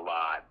Grant's name a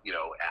lot.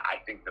 I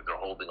think that they're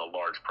holding a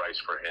large price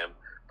for him.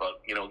 But,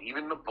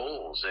 even the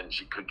Bulls, and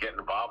she could get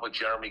involved with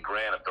Jeremy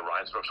Grant if the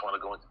Reinsdorfs want to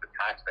go into the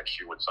tax next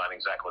year with signing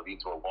Zach LaVine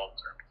to a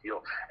long-term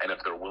deal, and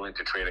if they're willing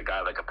to trade a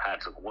guy like a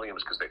Patrick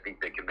Williams because they think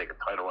they can make a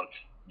title run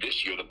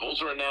this year. The Bulls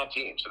are a now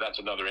team, so that's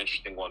another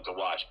interesting one to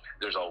watch.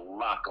 There's a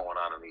lot going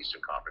on in the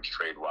Eastern Conference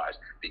trade-wise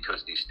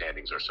because these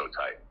standings are so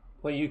tight.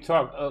 Well, you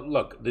talk,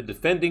 look, the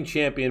defending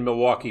champion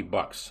Milwaukee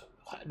Bucks.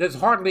 There's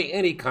hardly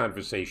any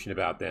conversation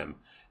about them.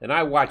 And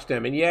I watch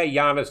them, and yeah,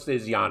 Giannis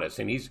is Giannis,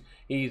 and he's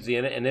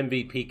an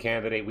MVP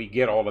candidate. We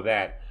get all of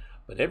that.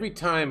 But every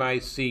time I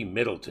see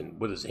Middleton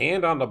with his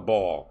hand on the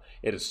ball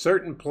at a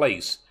certain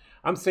place,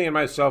 I'm saying to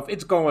myself,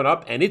 it's going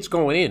up and it's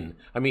going in.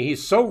 I mean,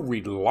 he's so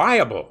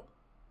reliable.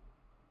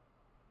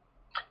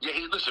 Yeah,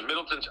 listen,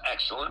 Middleton's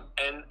excellent,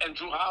 and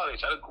Drew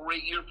Holiday's had a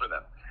great year for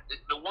them.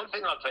 The one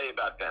thing I'll tell you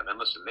about them, and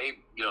listen, they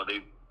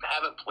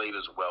haven't played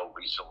as well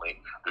recently.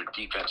 Their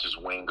defense has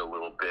waned a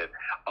little bit,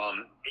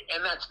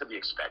 and that's to be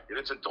expected.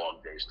 It's a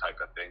dog days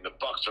type of thing. The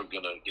Bucks are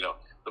gonna,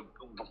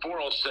 before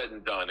all said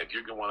and done, if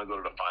you're gonna want to go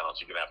to the finals,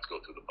 you're gonna have to go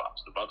through the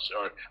Bucks.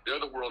 They're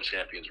the world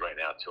champions right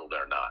now till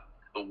they're not.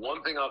 The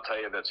one thing I'll tell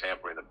you that's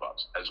hampering the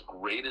Bucks, as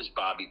great as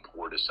Bobby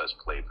Portis has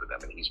played for them,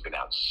 and he's been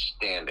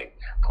outstanding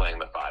playing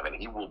the 5, and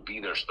he will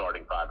be their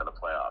starting 5 in the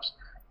playoffs.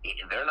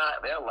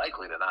 They're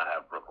likely to not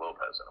have Brook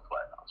Lopez in the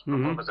playoffs.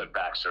 Brook Lopez had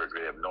back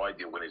surgery. They have no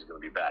idea when he's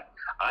going to be back.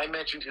 I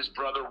mentioned his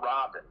brother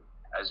Robin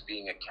as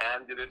being a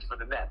candidate for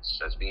the Nets,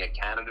 as being a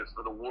candidate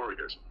for the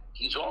Warriors.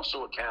 He's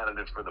also a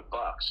candidate for the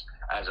Bucks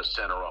as a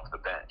center off the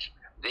bench.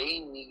 They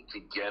need to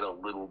get a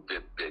little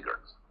bit bigger.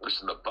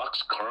 Listen, the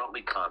Bucks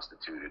currently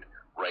constituted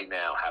right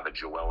now have a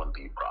Joel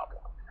Embiid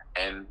problem.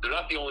 And they're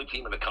not the only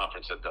team in the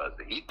conference that does.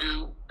 The Heat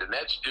do. The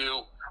Nets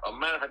do. As a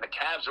matter of fact, the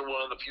Cavs are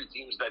one of the few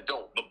teams that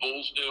don't. The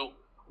Bulls do.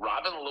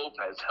 Robin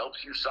Lopez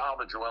helps you solve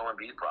the Joel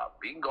Embiid problem.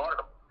 You can guard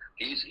him.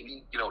 He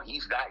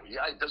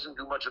doesn't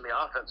do much on the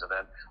offensive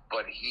end,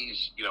 but he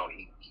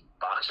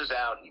boxes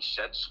out, he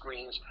sets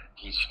screens,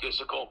 he's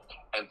physical.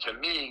 And to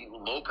me,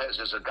 Lopez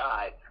is a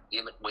guy,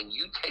 when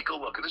you take a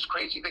look at this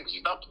crazy thing, because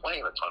he's not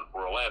playing a ton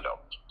for Orlando,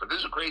 but this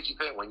is a crazy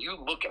thing. When you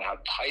look at how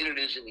tight it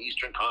is in the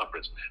Eastern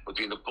Conference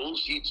between the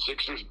Bulls, Heat,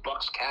 Sixers,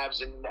 Bucks,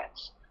 Cavs, and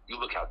Nets, you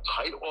look how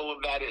tight all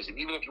of that is, and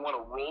even if you want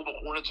to roll the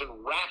Hornets and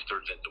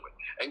Raptors into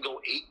it and go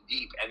 8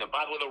 deep, and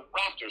by the way, the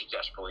Raptors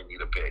desperately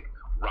need a big,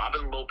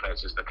 Robin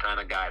Lopez is the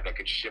kind of guy that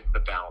could shift the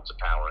balance of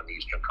power in the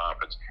Eastern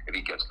Conference if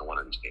he gets to one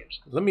of these teams.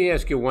 Let me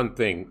ask you one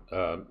thing.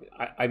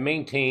 I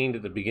maintained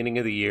at the beginning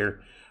of the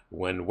year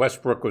when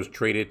Westbrook was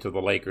traded to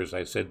the Lakers,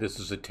 I said this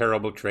is a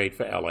terrible trade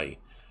for L.A.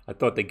 I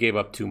thought they gave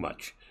up too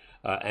much.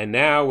 And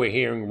now we're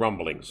hearing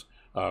rumblings.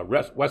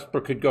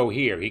 Westbrook could go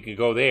here. He could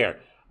go there.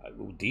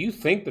 Do you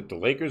think that the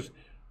Lakers,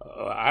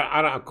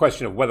 I don't have a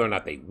question of whether or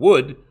not they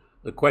would.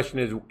 The question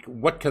is,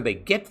 what could they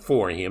get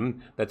for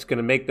him that's going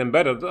to make them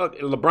better? Look,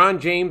 LeBron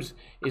James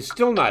is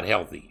still not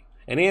healthy.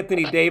 And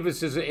Anthony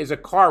Davis is a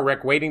car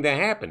wreck waiting to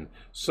happen.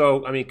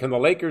 So, I mean, can the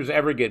Lakers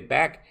ever get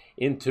back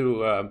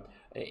into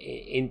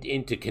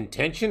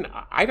contention?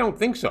 I don't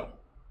think so.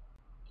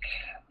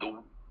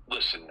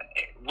 Listen,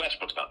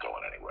 Westbrook's not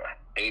going anywhere.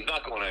 And he's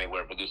not going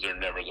anywhere because they're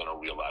never going to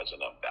realize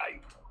enough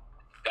value.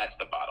 That's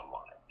the bottom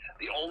line.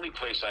 The only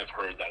place I've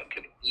heard that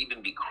could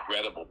even be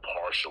credible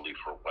partially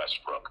for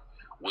Westbrook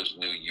was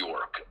New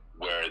York,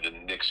 where the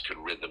Knicks could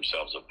rid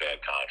themselves of bad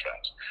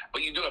contracts.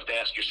 But you do have to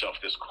ask yourself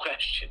this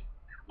question.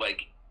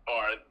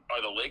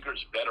 Are the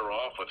Lakers better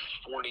off with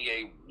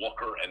Fournier,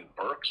 Walker, and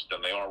Burks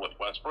than they are with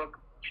Westbrook?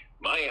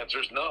 My answer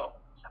is no.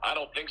 I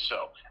don't think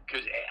so,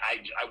 because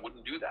I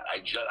wouldn't do that.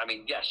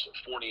 Yes,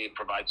 Fournier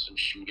provides some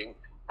shooting.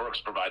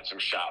 Burks provides some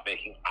shot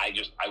making.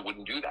 I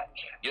wouldn't do that.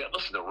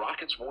 Listen, the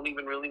Rockets won't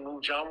even really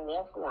move John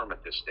Wall for him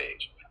at this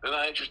stage. They're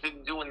not interested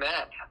in doing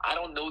that. I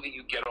don't know that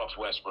you get off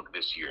Westbrook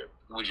this year.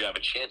 Would you have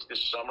a chance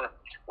this summer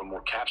when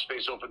more cap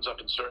space opens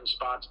up in certain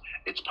spots?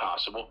 It's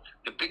possible.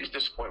 The biggest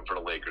disappointment for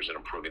the Lakers in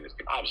improving this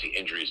team, obviously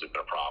injuries have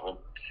been a problem.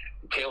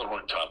 Taylor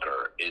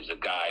Horton-Tucker is a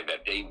guy that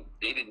they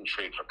didn't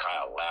trade for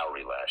Kyle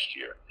Lowry last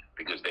year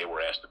because they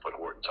were asked to put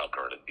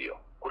Horton-Tucker in a deal.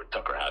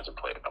 Horton-Tucker hasn't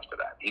played up to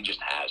that. He just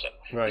hasn't.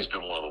 Right. He's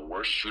been one of the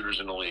worst shooters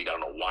in the league. I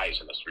don't know why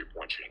he's in this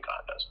three-point shooting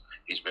contest.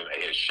 He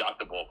has shot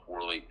the ball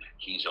poorly.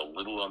 He's a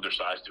little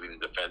undersized to be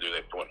the defender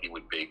they thought he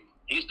would be.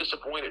 He's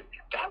disappointed.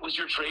 That was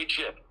your trade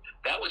chip.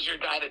 That was your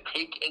guy to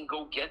take and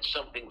go get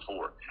something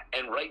for.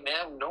 And right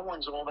now, no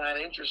one's all that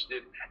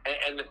interested.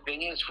 And the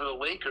thing is, for the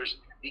Lakers,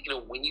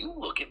 when you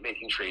look at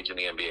making trades in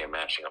the NBA and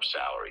matching up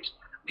salaries,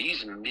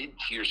 these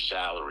mid-tier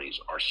salaries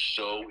are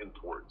so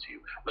important to you.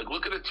 Like,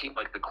 look at a team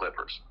like the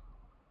Clippers,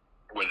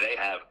 where they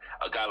have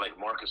a guy like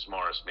Marcus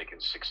Morris making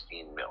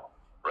 $16 million,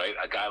 right?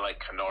 A guy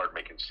like Kennard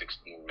making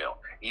 $16 million.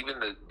 Even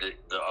the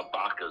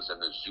Ibakas and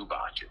the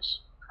Zubac's,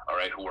 all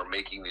right, who are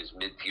making these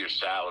mid-tier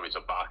salaries.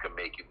 Ibaka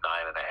making 9.5,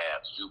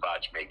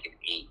 Zubac making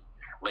 8.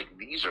 Like,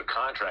 these are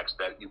contracts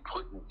that you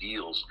put in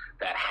deals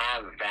that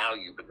have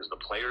value because the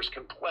players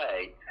can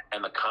play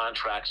and the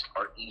contracts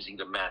are easy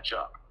to match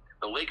up.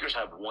 The Lakers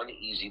have one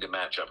easy to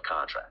match up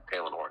contract,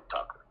 Taylor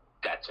Horton-Tucker.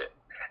 That's it.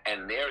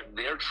 And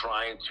they're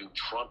trying to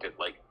trumpet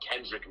like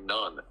Kendrick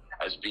Nunn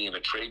as being a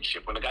trade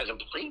chip when the guys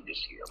haven't played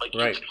this year. Like,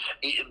 right.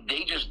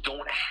 They just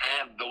don't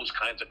have those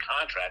kinds of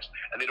contracts,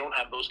 and they don't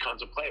have those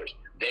kinds of players.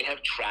 They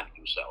have trapped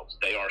themselves.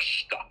 They are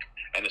stuck.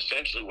 And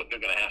essentially what they're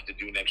going to have to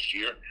do next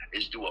year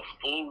is do a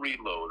full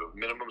reload of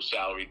minimum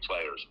salary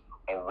players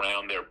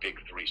around their big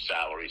three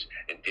salaries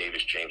in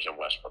Davis, James, and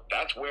Westbrook.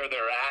 That's where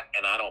they're at,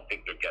 and I don't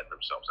think they're getting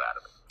themselves out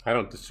of it. I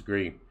don't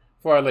disagree.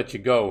 Before I let you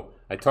go,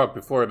 I talked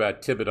before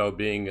about Thibodeau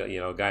being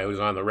a guy who's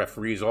on the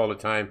referees all the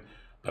time,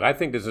 but I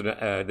think there's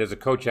a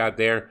coach out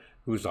there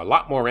who's a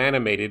lot more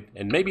animated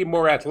and maybe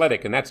more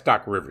athletic, and that's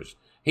Doc Rivers.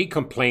 He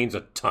complains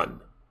a ton.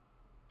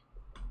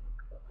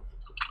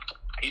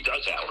 He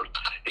does, Howard.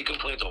 He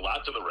complains a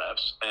lot to the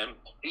refs, and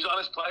he's on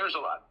his players a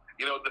lot.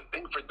 The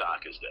thing for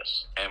Doc is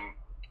this, and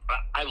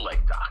I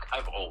like Doc.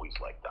 I've always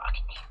liked Doc.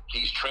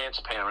 He's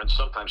transparent,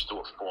 sometimes to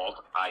a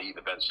fault, i.e.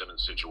 the Ben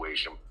Simmons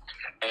situation.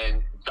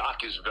 And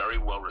Doc is very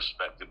well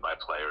respected by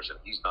players, and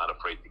he's not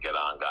afraid to get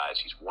on guys.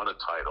 He's won a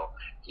title.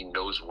 He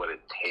knows what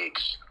it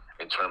takes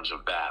in terms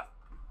of that.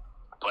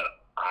 But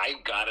I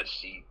got to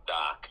see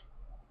Doc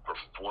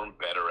perform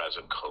better as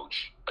a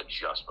coach,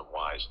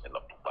 adjustment-wise, in the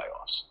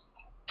playoffs.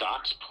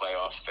 Doc's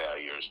playoff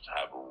failures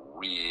have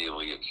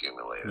really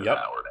accumulated,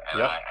 Howard.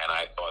 And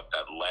I thought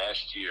that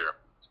last year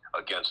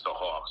against the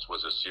Hawks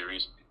was a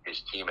series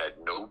his team had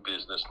no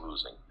business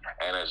losing.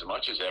 And as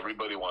much as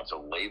everybody wants to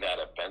lay that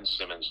at Ben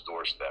Simmons'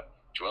 doorstep,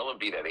 Joel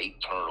Embiid had 8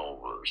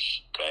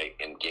 turnovers,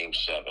 in Game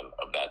 7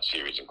 of that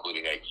series,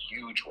 including a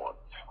huge one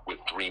with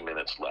 3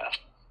 minutes left.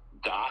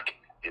 Doc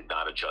did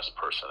not adjust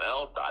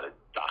personnel. Doc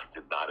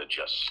did not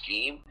adjust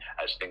scheme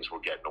as things were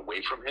getting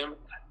away from him.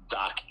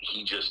 Doc,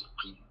 he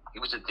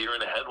was a deer in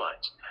the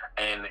headlines.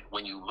 And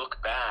when you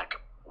look back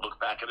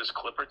at his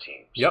Clipper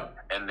teams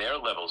and their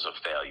levels of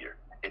failure,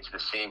 it's the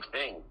same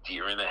thing,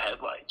 deer in the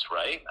headlights,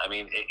 right? I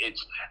mean,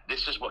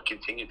 this is what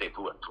continued. They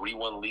threw a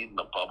 3-1 lead in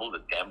the bubble to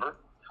Denver.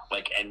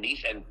 And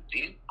these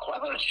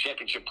Kawhi is a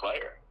championship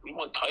player. He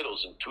won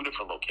titles in 2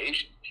 different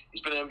locations.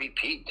 He's been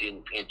MVP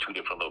in 2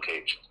 different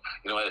locations.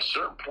 At a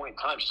certain point in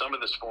time, some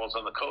of this falls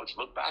on the coach.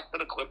 Look back to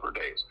the Clipper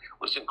days.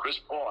 Listen, Chris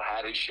Paul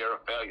had his share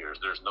of failures.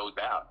 There's no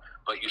doubt.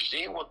 But you're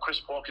seeing what Chris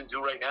Paul can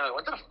do right now. He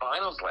went to the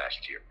finals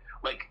last year.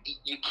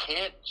 You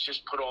can't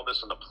just put all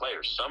this on the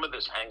players. Some of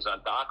this hangs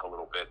on Doc a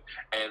little bit,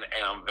 and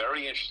I'm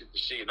very interested to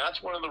see. And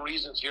that's one of the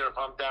reasons here, if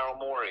I'm Daryl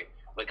Morey,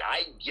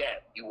 I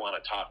get you want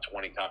a top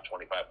 20, top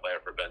 25 player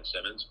for Ben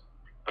Simmons,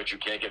 but you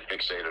can't get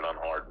fixated on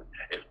Harden.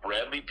 If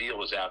Bradley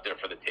Beal is out there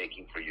for the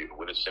taking for you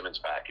with a Simmons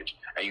package,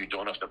 and you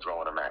don't have to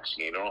throw in a max,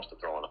 you don't have to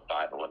throw in a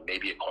 5, and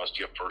maybe it costs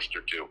you a first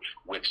or 2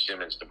 with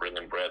Simmons to bring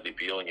in Bradley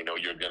Beal, and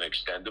you're going to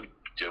extend him,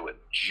 do it.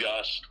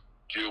 Just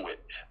do it.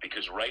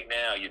 Because right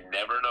now, you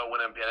never know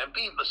when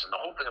Embiid, listen, the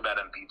whole thing about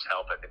Embiid's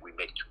health, I think we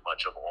make too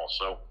much of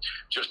also,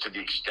 just to the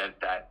extent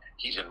that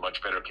he's in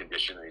much better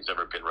condition than he's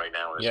ever been right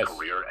now in his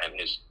career, and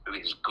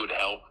his good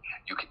health,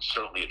 you can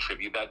certainly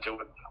attribute that to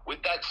it.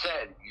 With that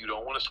said, you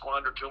don't want to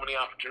squander too many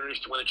opportunities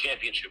to win a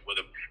championship with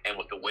him, and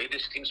with the way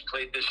this team's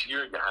played this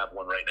year, you have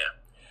one right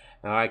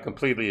now. I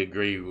completely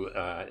agree.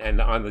 And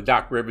on the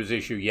Doc Rivers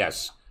issue,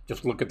 yes,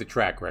 just look at the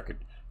track record.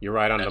 You're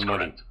right on the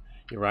money. Correct.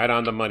 You're right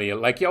on the money,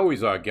 like you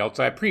always are, Geltz.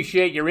 I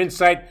appreciate your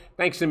insight.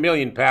 Thanks a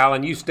million, pal,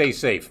 and you stay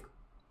safe.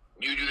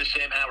 You do the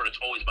same, Howard. It's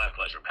always my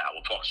pleasure, pal.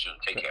 We'll talk soon.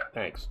 Take care.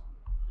 Thanks.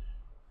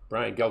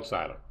 Brian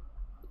Geltzeiler,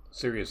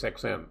 Sirius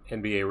XM,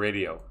 NBA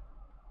Radio.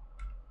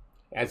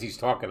 As he's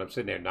talking, I'm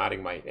sitting there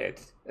nodding my head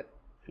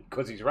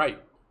because he's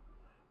right.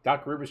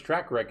 Doc Rivers'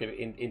 track record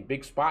in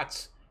big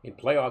spots, in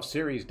playoff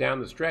series down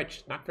the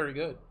stretch, not very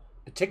good,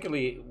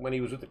 particularly when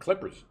he was with the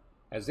Clippers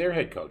as their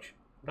head coach.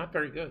 Not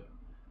very good.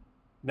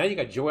 Now you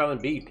got Joel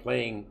Embiid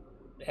playing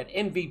at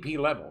MVP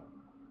level.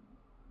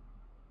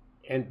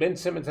 And Ben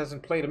Simmons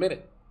hasn't played a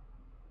minute.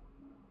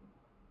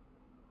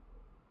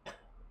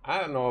 I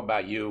don't know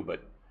about you,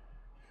 but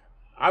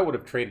I would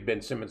have traded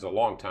Ben Simmons a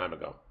long time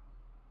ago.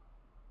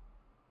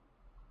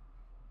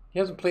 He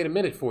hasn't played a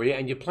minute for you,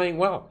 and you're playing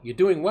well. You're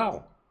doing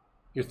well.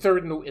 You're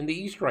third in the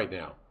East right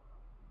now.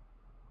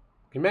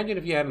 Can you imagine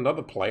if you had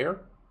another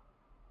player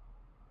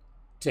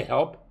to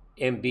help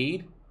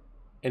Embiid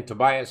and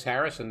Tobias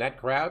Harris in that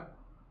crowd?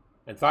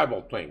 And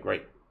Thibault playing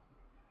great.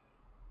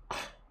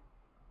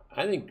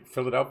 I think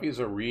Philadelphia's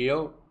a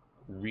real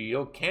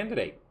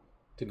candidate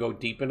to go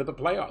deep into the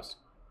playoffs.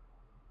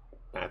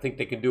 I think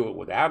they can do it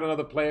without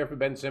another player for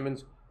Ben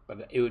Simmons,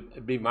 but it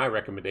would be my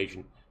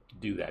recommendation to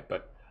do that.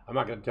 But I'm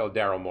not going to tell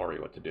Daryl Morey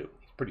what to do.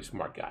 He's a pretty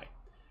smart guy.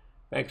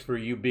 Thanks for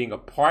you being a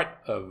part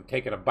of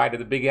taking a bite of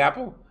the Big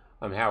Apple.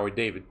 I'm Howard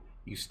David.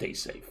 You stay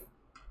safe.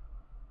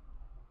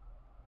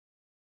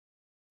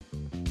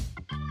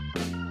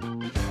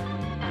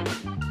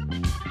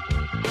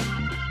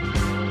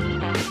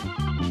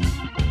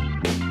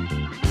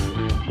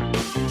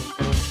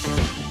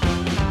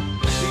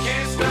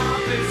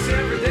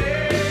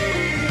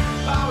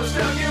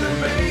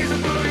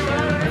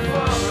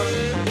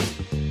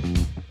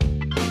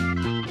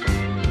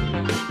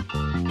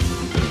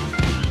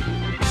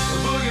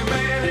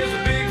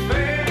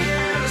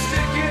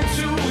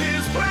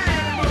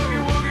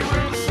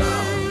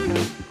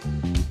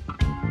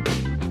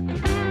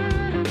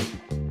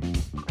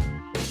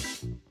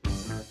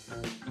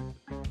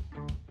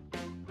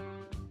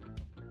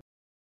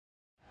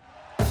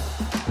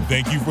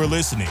 Thank you for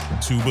listening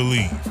to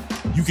Believe.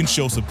 You can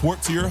show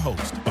support to your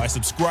host by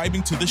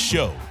subscribing to the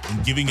show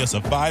and giving us a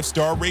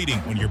 5-star rating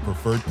on your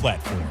preferred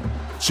platform.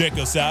 Check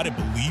us out at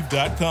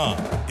Believe.com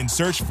and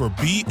search for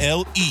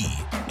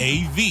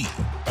BLEAV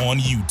on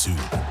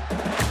YouTube.